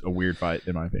 This is a weird fight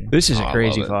in my opinion. This is Oh, a I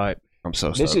crazy love it. fight. I'm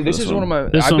so This stoked. is one of my.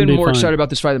 This I've one been be more fun. excited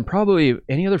about this fight than probably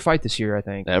any other fight this year. I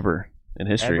think. ever in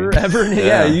history. Ever.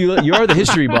 Yeah. You are the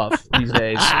history buff these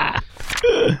days.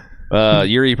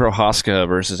 Yuri Prohaska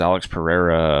versus Alex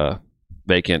Pereira,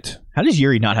 vacant How does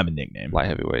Yuri not have a nickname? light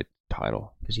heavyweight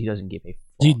title. Because he doesn't give a.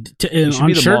 Dude, He should on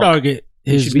be the Sherdog, monk.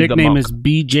 his should be the nickname monk. is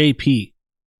BJP.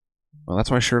 Well,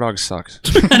 that's why Sherdog sucks.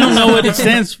 I don't know what it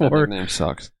stands That for. nickname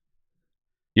sucks.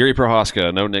 Yuri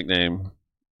Prohaska, no nickname.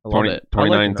 I love 20, it. I like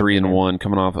 29, the 3-1,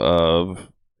 coming off of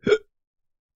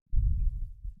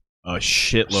A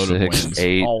shitload of 6, wins.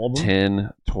 8, All of them? 10,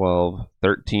 12,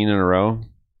 13 in a row.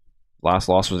 Last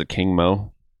loss was at King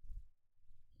Mo.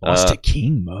 Lost to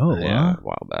King Mo. Yeah, Huh? a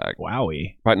while back.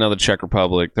 Wowie. Fighting out of the Czech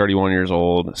Republic, 31 years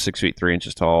old, 6 feet 3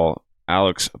 inches tall.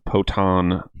 Alex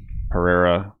Potan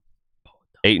Pereira,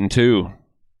 8-2,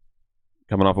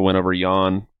 coming off a win over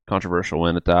Jan, controversial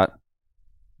win at that.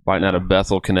 Fighting out of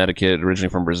Bethel, Connecticut, originally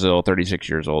from Brazil, 36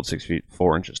 years old, 6 feet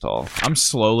 4 inches tall. I'm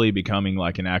slowly becoming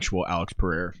like an actual Alex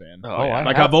Pereira fan. Oh, yeah.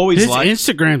 Like I've always His liked.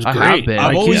 Instagram's I have great. been. Like,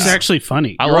 I've he's always- actually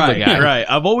funny. I love right, the guy. right.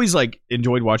 I've always like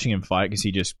enjoyed watching him fight because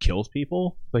he just kills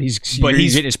people. But he's But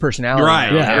he's- getting his personality.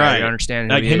 Right, now. yeah, right. You understand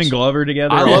Like him and Glover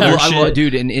together. I all love their it. I shit. love,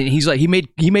 dude, and he's like he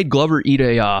made Glover eat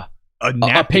a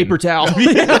napkin. paper towel,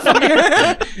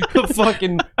 a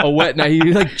fucking a wet night. He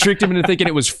like tricked him into thinking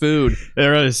it was food.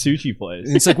 They're at a sushi place.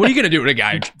 And it's like, what are you gonna do when a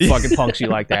guy fucking punks you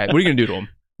like that? What are you gonna do to him?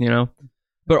 You know.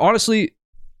 But honestly,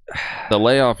 The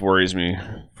layoff worries me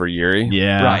for Yuri,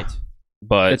 Yeah. right.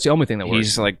 but That's the only thing that works.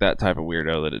 he's like that type of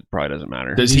weirdo that it probably doesn't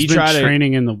matter. Does He's he been try to?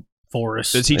 training in the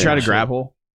forest? Does he try to Yeah.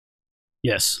 grapple?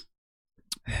 Yes,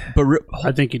 But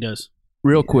I think he does.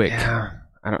 real quick, Yeah.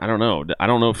 I don't know. I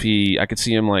don't know if I could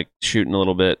see him like shooting a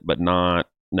little bit, but not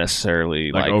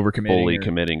necessarily Like like overcommitting fully or-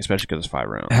 committing, especially because it's 5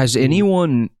 rounds. has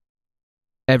anyone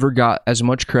ever got as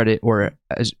much credit or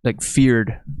as like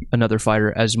feared another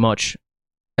fighter as much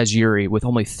as Yuri with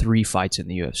only 3 fights in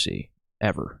the UFC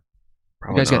ever? You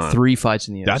Probably guys not. got 3 fights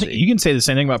in the UFC. I think you can say the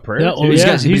same thing about Pereira. Yeah, too. well, He's got,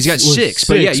 he's- he's got was 6,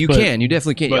 but yeah, six, you but- can. You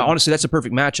definitely can. but- Honestly, that's a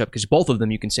perfect matchup because both of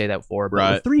them you can say that for. But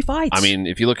Right. with 3 fights. I mean,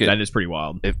 if you look at That is pretty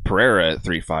wild. if Pereira at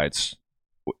 3 fights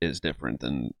is different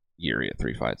than Yuri at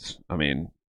 3 fights. I mean,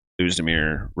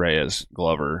 Uzdemir, Reyes,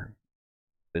 Glover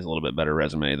is a little bit better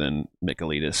resume than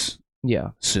Michaelides, yeah,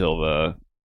 Silva,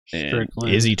 and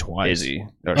Strickland. Izzy twice. Izzy.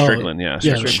 Or Oh, Strickland, yeah.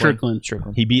 Yeah, Strickland.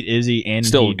 Strickland. He beat Izzy and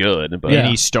Still he, good, but and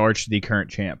he starched the current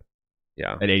champ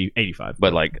yeah. at 85.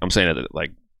 But like I'm saying that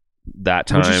like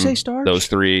that Would you time, say Starch? those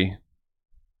 3,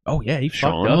 oh yeah, he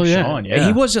Sean. fucked up. Oh, yeah. Sean, yeah.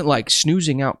 He wasn't like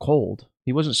snoozing out cold.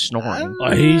 He wasn't snoring.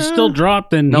 He still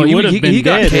dropped, and No, he would have been he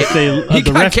got dead kicked. if they, He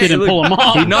the got ref kicked. didn't pull him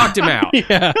off. He knocked him out.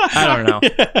 Yeah, I don't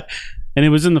know. And it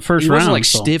was in the first He round. wasn't like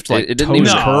so- stiff, like It didn't toes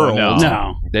even- curled. No.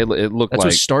 No, it looked That's like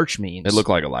what starch means. it looked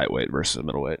like a lightweight versus a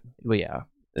middleweight. Well, yeah.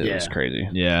 It was Yeah. crazy.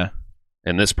 Yeah.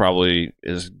 And this probably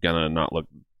is gonna not look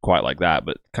quite like that,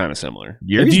 but kind of similar.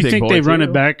 do you big think boy, they run too.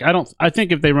 it back? I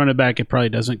think if they run it back, it probably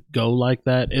doesn't go like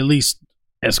that. At least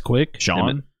as quick.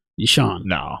 Sean? Sean.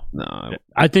 No. No,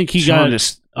 I think he Sean got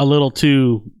just a little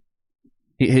too.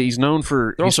 he's known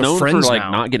for They're he's also known for friends like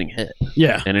now. not getting hit,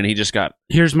 Yeah. and then he just got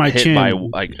Here's my hit chin. by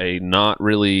like a not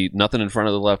really nothing in front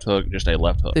of the left hook, just a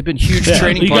left hook. They've been huge Yeah,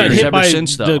 training he got partners hit ever by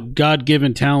since, though. the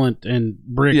God-given talent and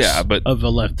bricks Yeah, but- of a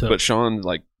left hook. But Sean,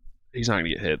 like, he's not gonna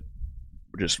get hit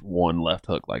with just one left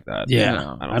hook like that. Yeah,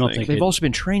 No, I don't think They've it- also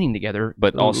been training together,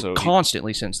 But also-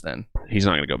 constantly since then. he's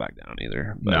not gonna go back down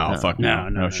either. But No, fuck no.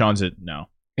 No. Sean's it. No.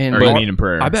 And Or you mean in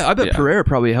Pereira? I bet Yeah. Pereira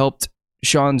probably helped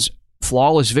Sean's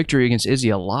flawless victory against Izzy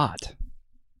a lot.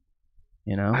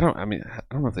 You know, I don't know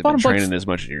if they've Thought been about- training as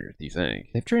much as you think.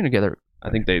 they've trained together. I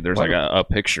think there's like a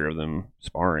picture of them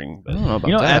sparring. I But don't know about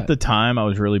You know, that. at the time, I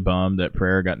was really bummed that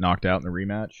Pereira got knocked out in the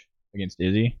rematch against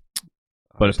Izzy.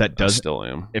 But if that I doesn't, still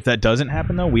am. if that doesn't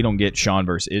happen though, we don't get Sean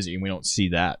versus Izzy, and we don't see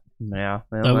that. yeah,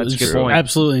 well, That that's was a good point.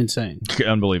 absolutely insane.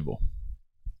 Unbelievable.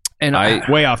 And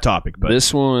Way off topic, but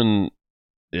This one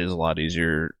is a lot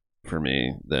easier for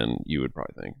me than you would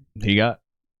probably think. he got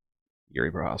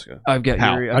Yuri Prochazka. I've got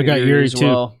How? Yuri. I got Yuri as too.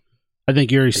 well. I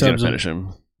think Yuri He's gonna subs him. finish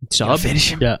him. Sub?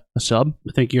 Finish him. Yeah, A sub?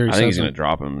 I think Yuri I think he's subs gonna him.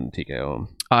 drop him and TKO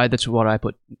him. That's what I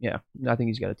put. Yeah, I think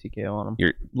he's got a TKO on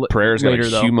him. Pereira's got a later,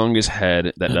 though. humongous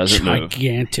head that doesn't move.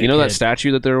 Gigantic. You know that head.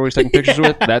 statue that they're always taking pictures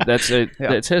with? That's it. Yeah.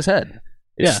 That's his head.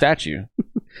 It's Yeah. a statue.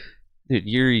 Dude,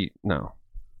 Yuri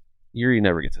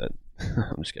never gets hit.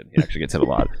 I'm just kidding. He actually gets hit a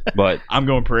lot. But I'm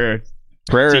going Pereira.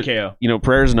 Pereira, TKO. you know,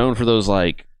 Pereira's known for those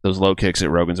low kicks that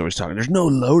Rogan's always talking. There's no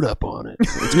load up on it.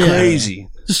 It's crazy.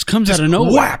 Just comes out of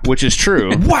nowhere. Whap. Which is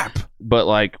true. Whap. But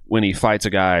like when he fights a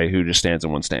guy who just stands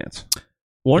in one stance.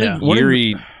 Yeah.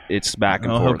 Yuri, it's back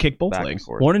and Oh, he'll forth. kick both back legs. and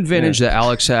forth. One advantage that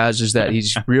Alex has is that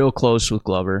he's real close with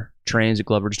Glover, trains at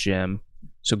Glover's gym.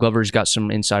 So Glover's got some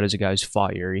insight as a guy who's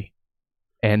fought Yuri.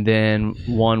 And then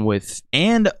one with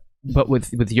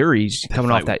Yuri, he's coming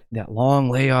off that long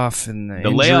layoff and the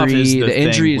injury. layoff is the thing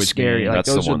injury is with scary. me. Like, That's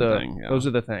the those are one the thing, yeah. those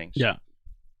are the things. Yeah.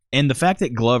 And the fact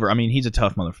that Glover, I mean, he's a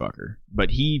tough motherfucker,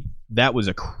 but that was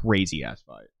a crazy ass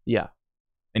fight. Yeah.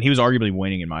 And he was arguably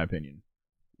winning, in my opinion.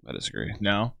 I disagree.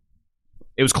 No?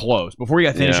 It was close. Before he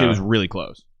got finished, Yeah. it was really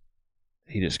close.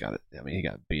 He just got it. I mean, he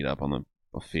got beat up on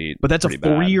the feet. But that's a pretty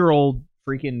bad. 40-year-old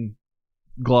freaking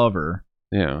Glover.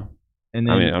 Yeah. And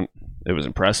then, I mean, it was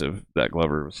impressive that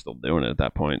Glover was still doing it at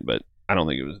that point, but I don't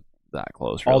think it was that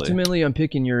close, really. Ultimately, I'm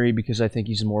picking Yuri because I think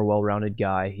he's a more well-rounded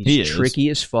guy. He's He is. tricky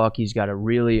as fuck. He's got a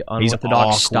really awkward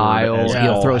unorthodox style. as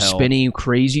He'll all throw hell. spinny,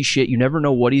 crazy shit. You never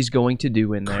know what he's going to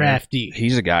do in there. Crafty.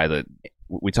 He's a guy that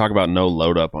we talk about no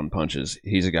load up on punches.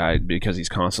 He's a guy because he's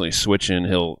constantly switching.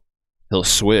 He'll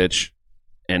switch,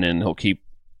 and then he'll keep,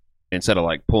 instead of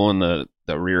like pulling the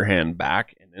rear hand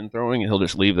back and then throwing, he'll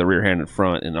just leave the rear hand in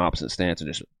front in the opposite stance and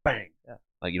just bang. Yeah.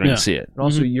 Like you don't Yeah. even see it. And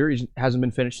also, Yuri hasn't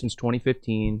been finished since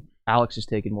 2015. Alex has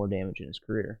taken more damage in his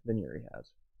career than Yuri has.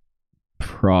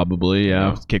 probably, yeah.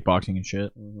 Yeah. With kickboxing and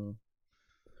shit. Mm-hmm.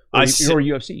 I Or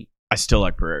UFC. I still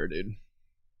like Pereira, dude.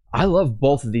 I love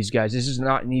both of these guys. This is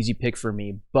not an easy pick for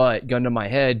me, but gun to my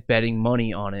head, betting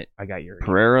money on it, I got Yuri.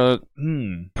 Pereira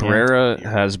Yeah.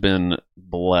 has been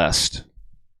blessed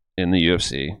in the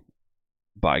UFC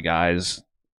by guys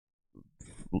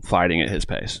fighting at his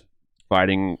pace,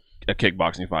 fighting a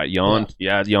kickboxing fight. Jan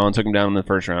took him down in the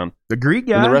first round. The Greek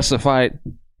guy? In the rest of the fight,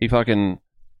 he fucking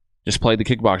just played the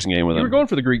kickboxing game with You him. were going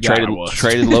for the Greek guy.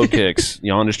 Traded low kicks.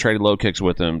 Jan just traded low kicks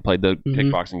with him. Played the Mhm.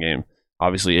 kickboxing game.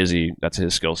 Obviously, Izzy, that's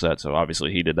his skill set, so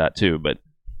obviously he did that too. But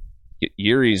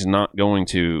Yuri's not going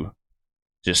to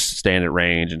just stand at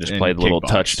range and just And play the little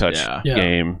kickbox, touch Yeah.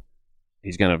 game.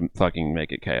 He's gonna fucking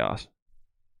make it chaos.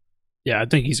 Yeah, I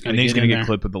think he's going And to he's get going in to there. get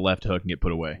clipped with the left hook and get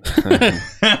put away. There's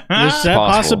that Possible.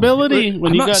 possibility when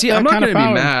I'm you not, got see, that I'm not kind going of to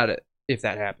be power. mad if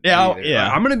that happens. Yeah, either. yeah.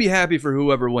 I'm going to be happy for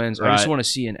whoever wins. I just Right. want to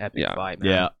see an epic Yeah. fight, man.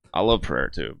 Yeah. I love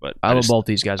Pereira too, but I love both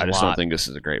these guys I a just don't lot. think this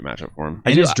is a great matchup for him.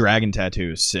 And his dragon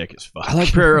tattoo is sick as fuck. I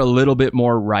like Pereira a little bit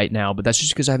more right now, but that's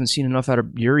just because I haven't seen enough out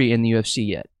of Yuri in the UFC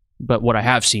yet. But what I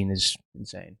have seen is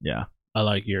insane. Yeah. I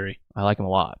like Yuri. I like him a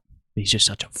lot. He's just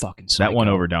such a fucking psycho. That one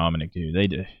over Dominic, dude. They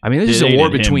did. I mean, this is They a war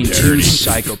did him between two dirty.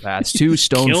 psychopaths, two Killed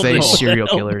stone-faced him. serial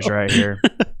killers right here.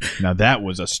 Now that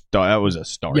was a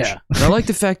starch. Yeah. And I like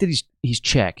the fact that he's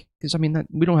Czech, because I mean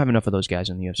we don't have enough of those guys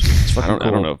in the UFC. It's I fucking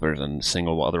don't cool. know if there's a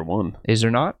single other one. Is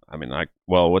there not? I mean, I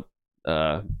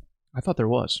thought there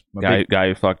was. guy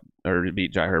who fucked or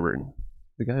beat Jai Herbert.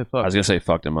 The guy who I fucked. was gonna say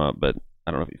fucked him up, but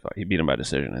I don't know if he beat him by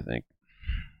decision. I think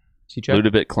Is he Czech?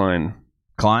 Ludovic Klein.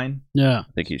 Klein, Yeah.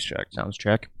 I think he's checked. Sounds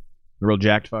Czech. the real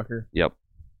jacked fucker. Yep.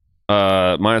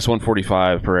 Minus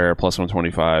 145 Pereira, plus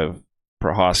 125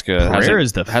 Prochazka.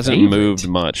 Pereira's the hasn't favorite. moved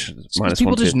much. It's 'cause Minus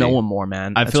people just 150. know him more,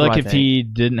 man. I That's feel what like if think. he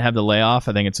didn't have the layoff,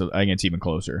 I think it's even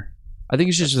closer. I think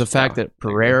it's just the fact Yeah, that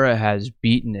Pereira has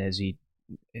beaten Izzy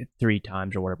 3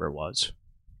 times or whatever it was.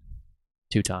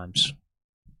 2 times.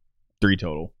 3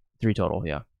 total. 3 total,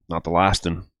 yeah. Not the last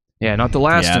one. Yeah, not the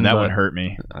last yeah, one. that but one hurt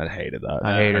me. I hated that.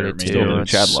 I hated hurt it me too. too. It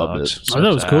Chad loved sucks. it. Oh,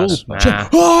 that was cool.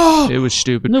 Nah, it was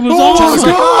stupid. It was Chad was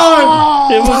like,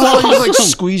 awesome. It was he was like awesome.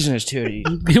 squeezing his titty.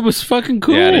 It was fucking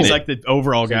cool. Yeah, and He's it- like the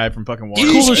overall guy from fucking Water.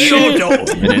 Cool as shit.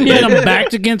 And He had him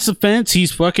backed against the fence.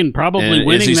 He's fucking probably And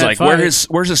winning Izzy's that like, fight.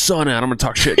 where's his son at? I'm gonna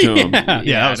talk shit to him. Yeah.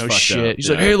 Yeah, that was no fucked shit. up. He's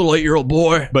like, hey, little 8-year-old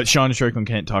boy. But Sean Strickland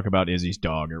can't talk about Izzy's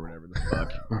dog or whatever the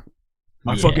fuck.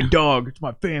 My Yeah. fucking dog. It's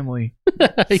my family.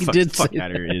 He fuck, did fuck say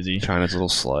out of here, Izzy. China's a little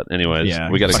slut. Anyways,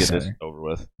 Yeah, we got to fuck get this her. over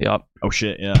with. Yep. Oh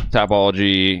shit, yeah.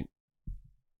 Tapology.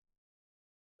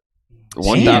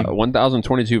 Damn.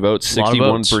 1,022 votes, A lot of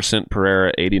votes. 61%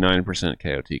 Pereira, 89%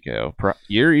 KO TKO.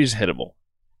 Yuri's hittable,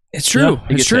 It's true.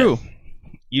 he It's gets true.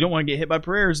 You don't want to get hit by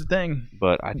Pereira is the thing.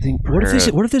 but I think What if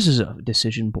Pereira, this is a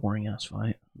decision boring ass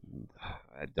fight?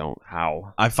 I don't.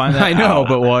 How? I find that I know,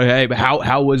 but well, hey, but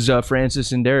how was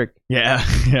Francis and Derek? yeah.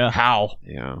 How?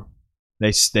 Yeah.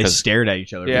 They stared at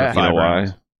each other Yeah. for 5 You know why?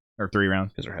 rounds or 3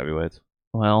 rounds. Because they're heavyweights.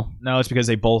 Well, No, it's because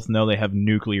they both know they have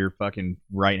nuclear fucking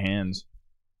right hands.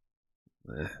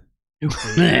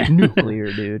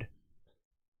 nuclear, dude.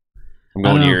 I'm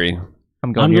going I know. Yuri.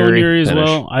 I'm going I'm going Yuri as Finish.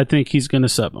 well. I think he's going to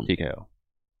sub him. TKO.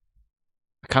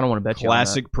 I kind of want to bet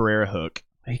Classic Pereira hook.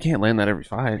 He can't land that every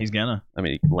fight. He's gonna. I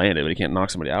mean, he can land it, but he can't knock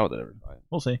somebody out with it every fight.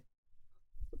 We'll see.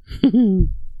 Seth? you on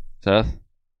that.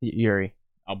 Yuri.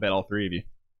 I'll bet all 3 of you.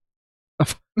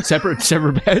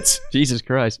 Separate bets. Jesus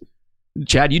Christ.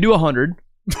 Chad, you do 100.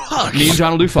 Fuck. Me and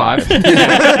John will do 5.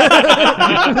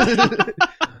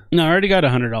 No, I already got a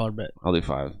 $100 bet. I'll do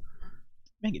 5.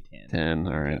 Make it 10. 10.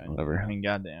 All right, Okay. whatever. I mean,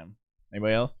 goddamn.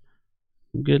 Anybody else?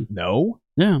 I'm good. No.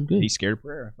 Yeah, I'm good. He's scared of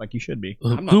Pereira, like you should be.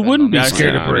 I'm not Who betting wouldn't on be that.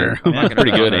 scared of Yeah, Pereira? I'm not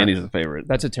pretty good. Andy's the favorite.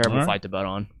 That's a terrible Alright. fight to bet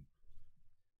on.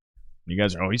 You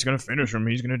guys are, he's gonna finish him.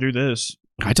 He's gonna do this.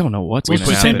 I don't know what's We going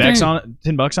put to same $10 thing. on it.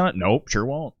 $10 on it. Nope, sure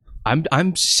won't.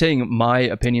 I'm saying my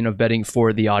opinion of betting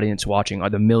for the audience watching, or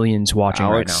the millions watching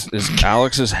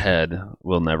Alex's head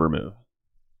will never move.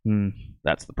 right now.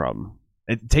 That's the problem.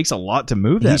 It takes a lot to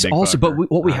move that. He's big also, fucker.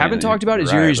 but what we I haven't mean, talked about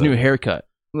is right, Yuri's but- new haircut.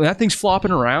 When that thing's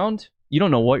flopping around, you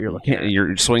don't know what you're looking at.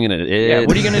 You're swinging at it. Yeah,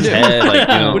 what are you gonna do? Head, like,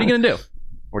 What are you gonna do?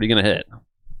 What are you gonna hit?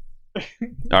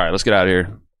 All right, let's get out of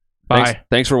here. Bye.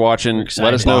 Thanks for watching.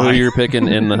 Let us know who you're picking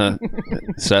in the.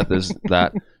 Seth is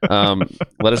that.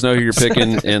 Let us know who you're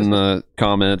picking in the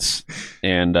comments,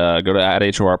 and go to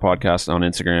 @HOR Podcast on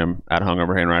Instagram,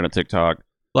 @HungoverHandRide on TikTok.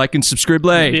 Like and subscribe.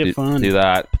 Be it fun. Do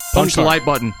that. Punch the like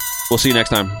button. We'll see you next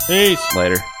time. Peace.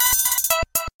 Later.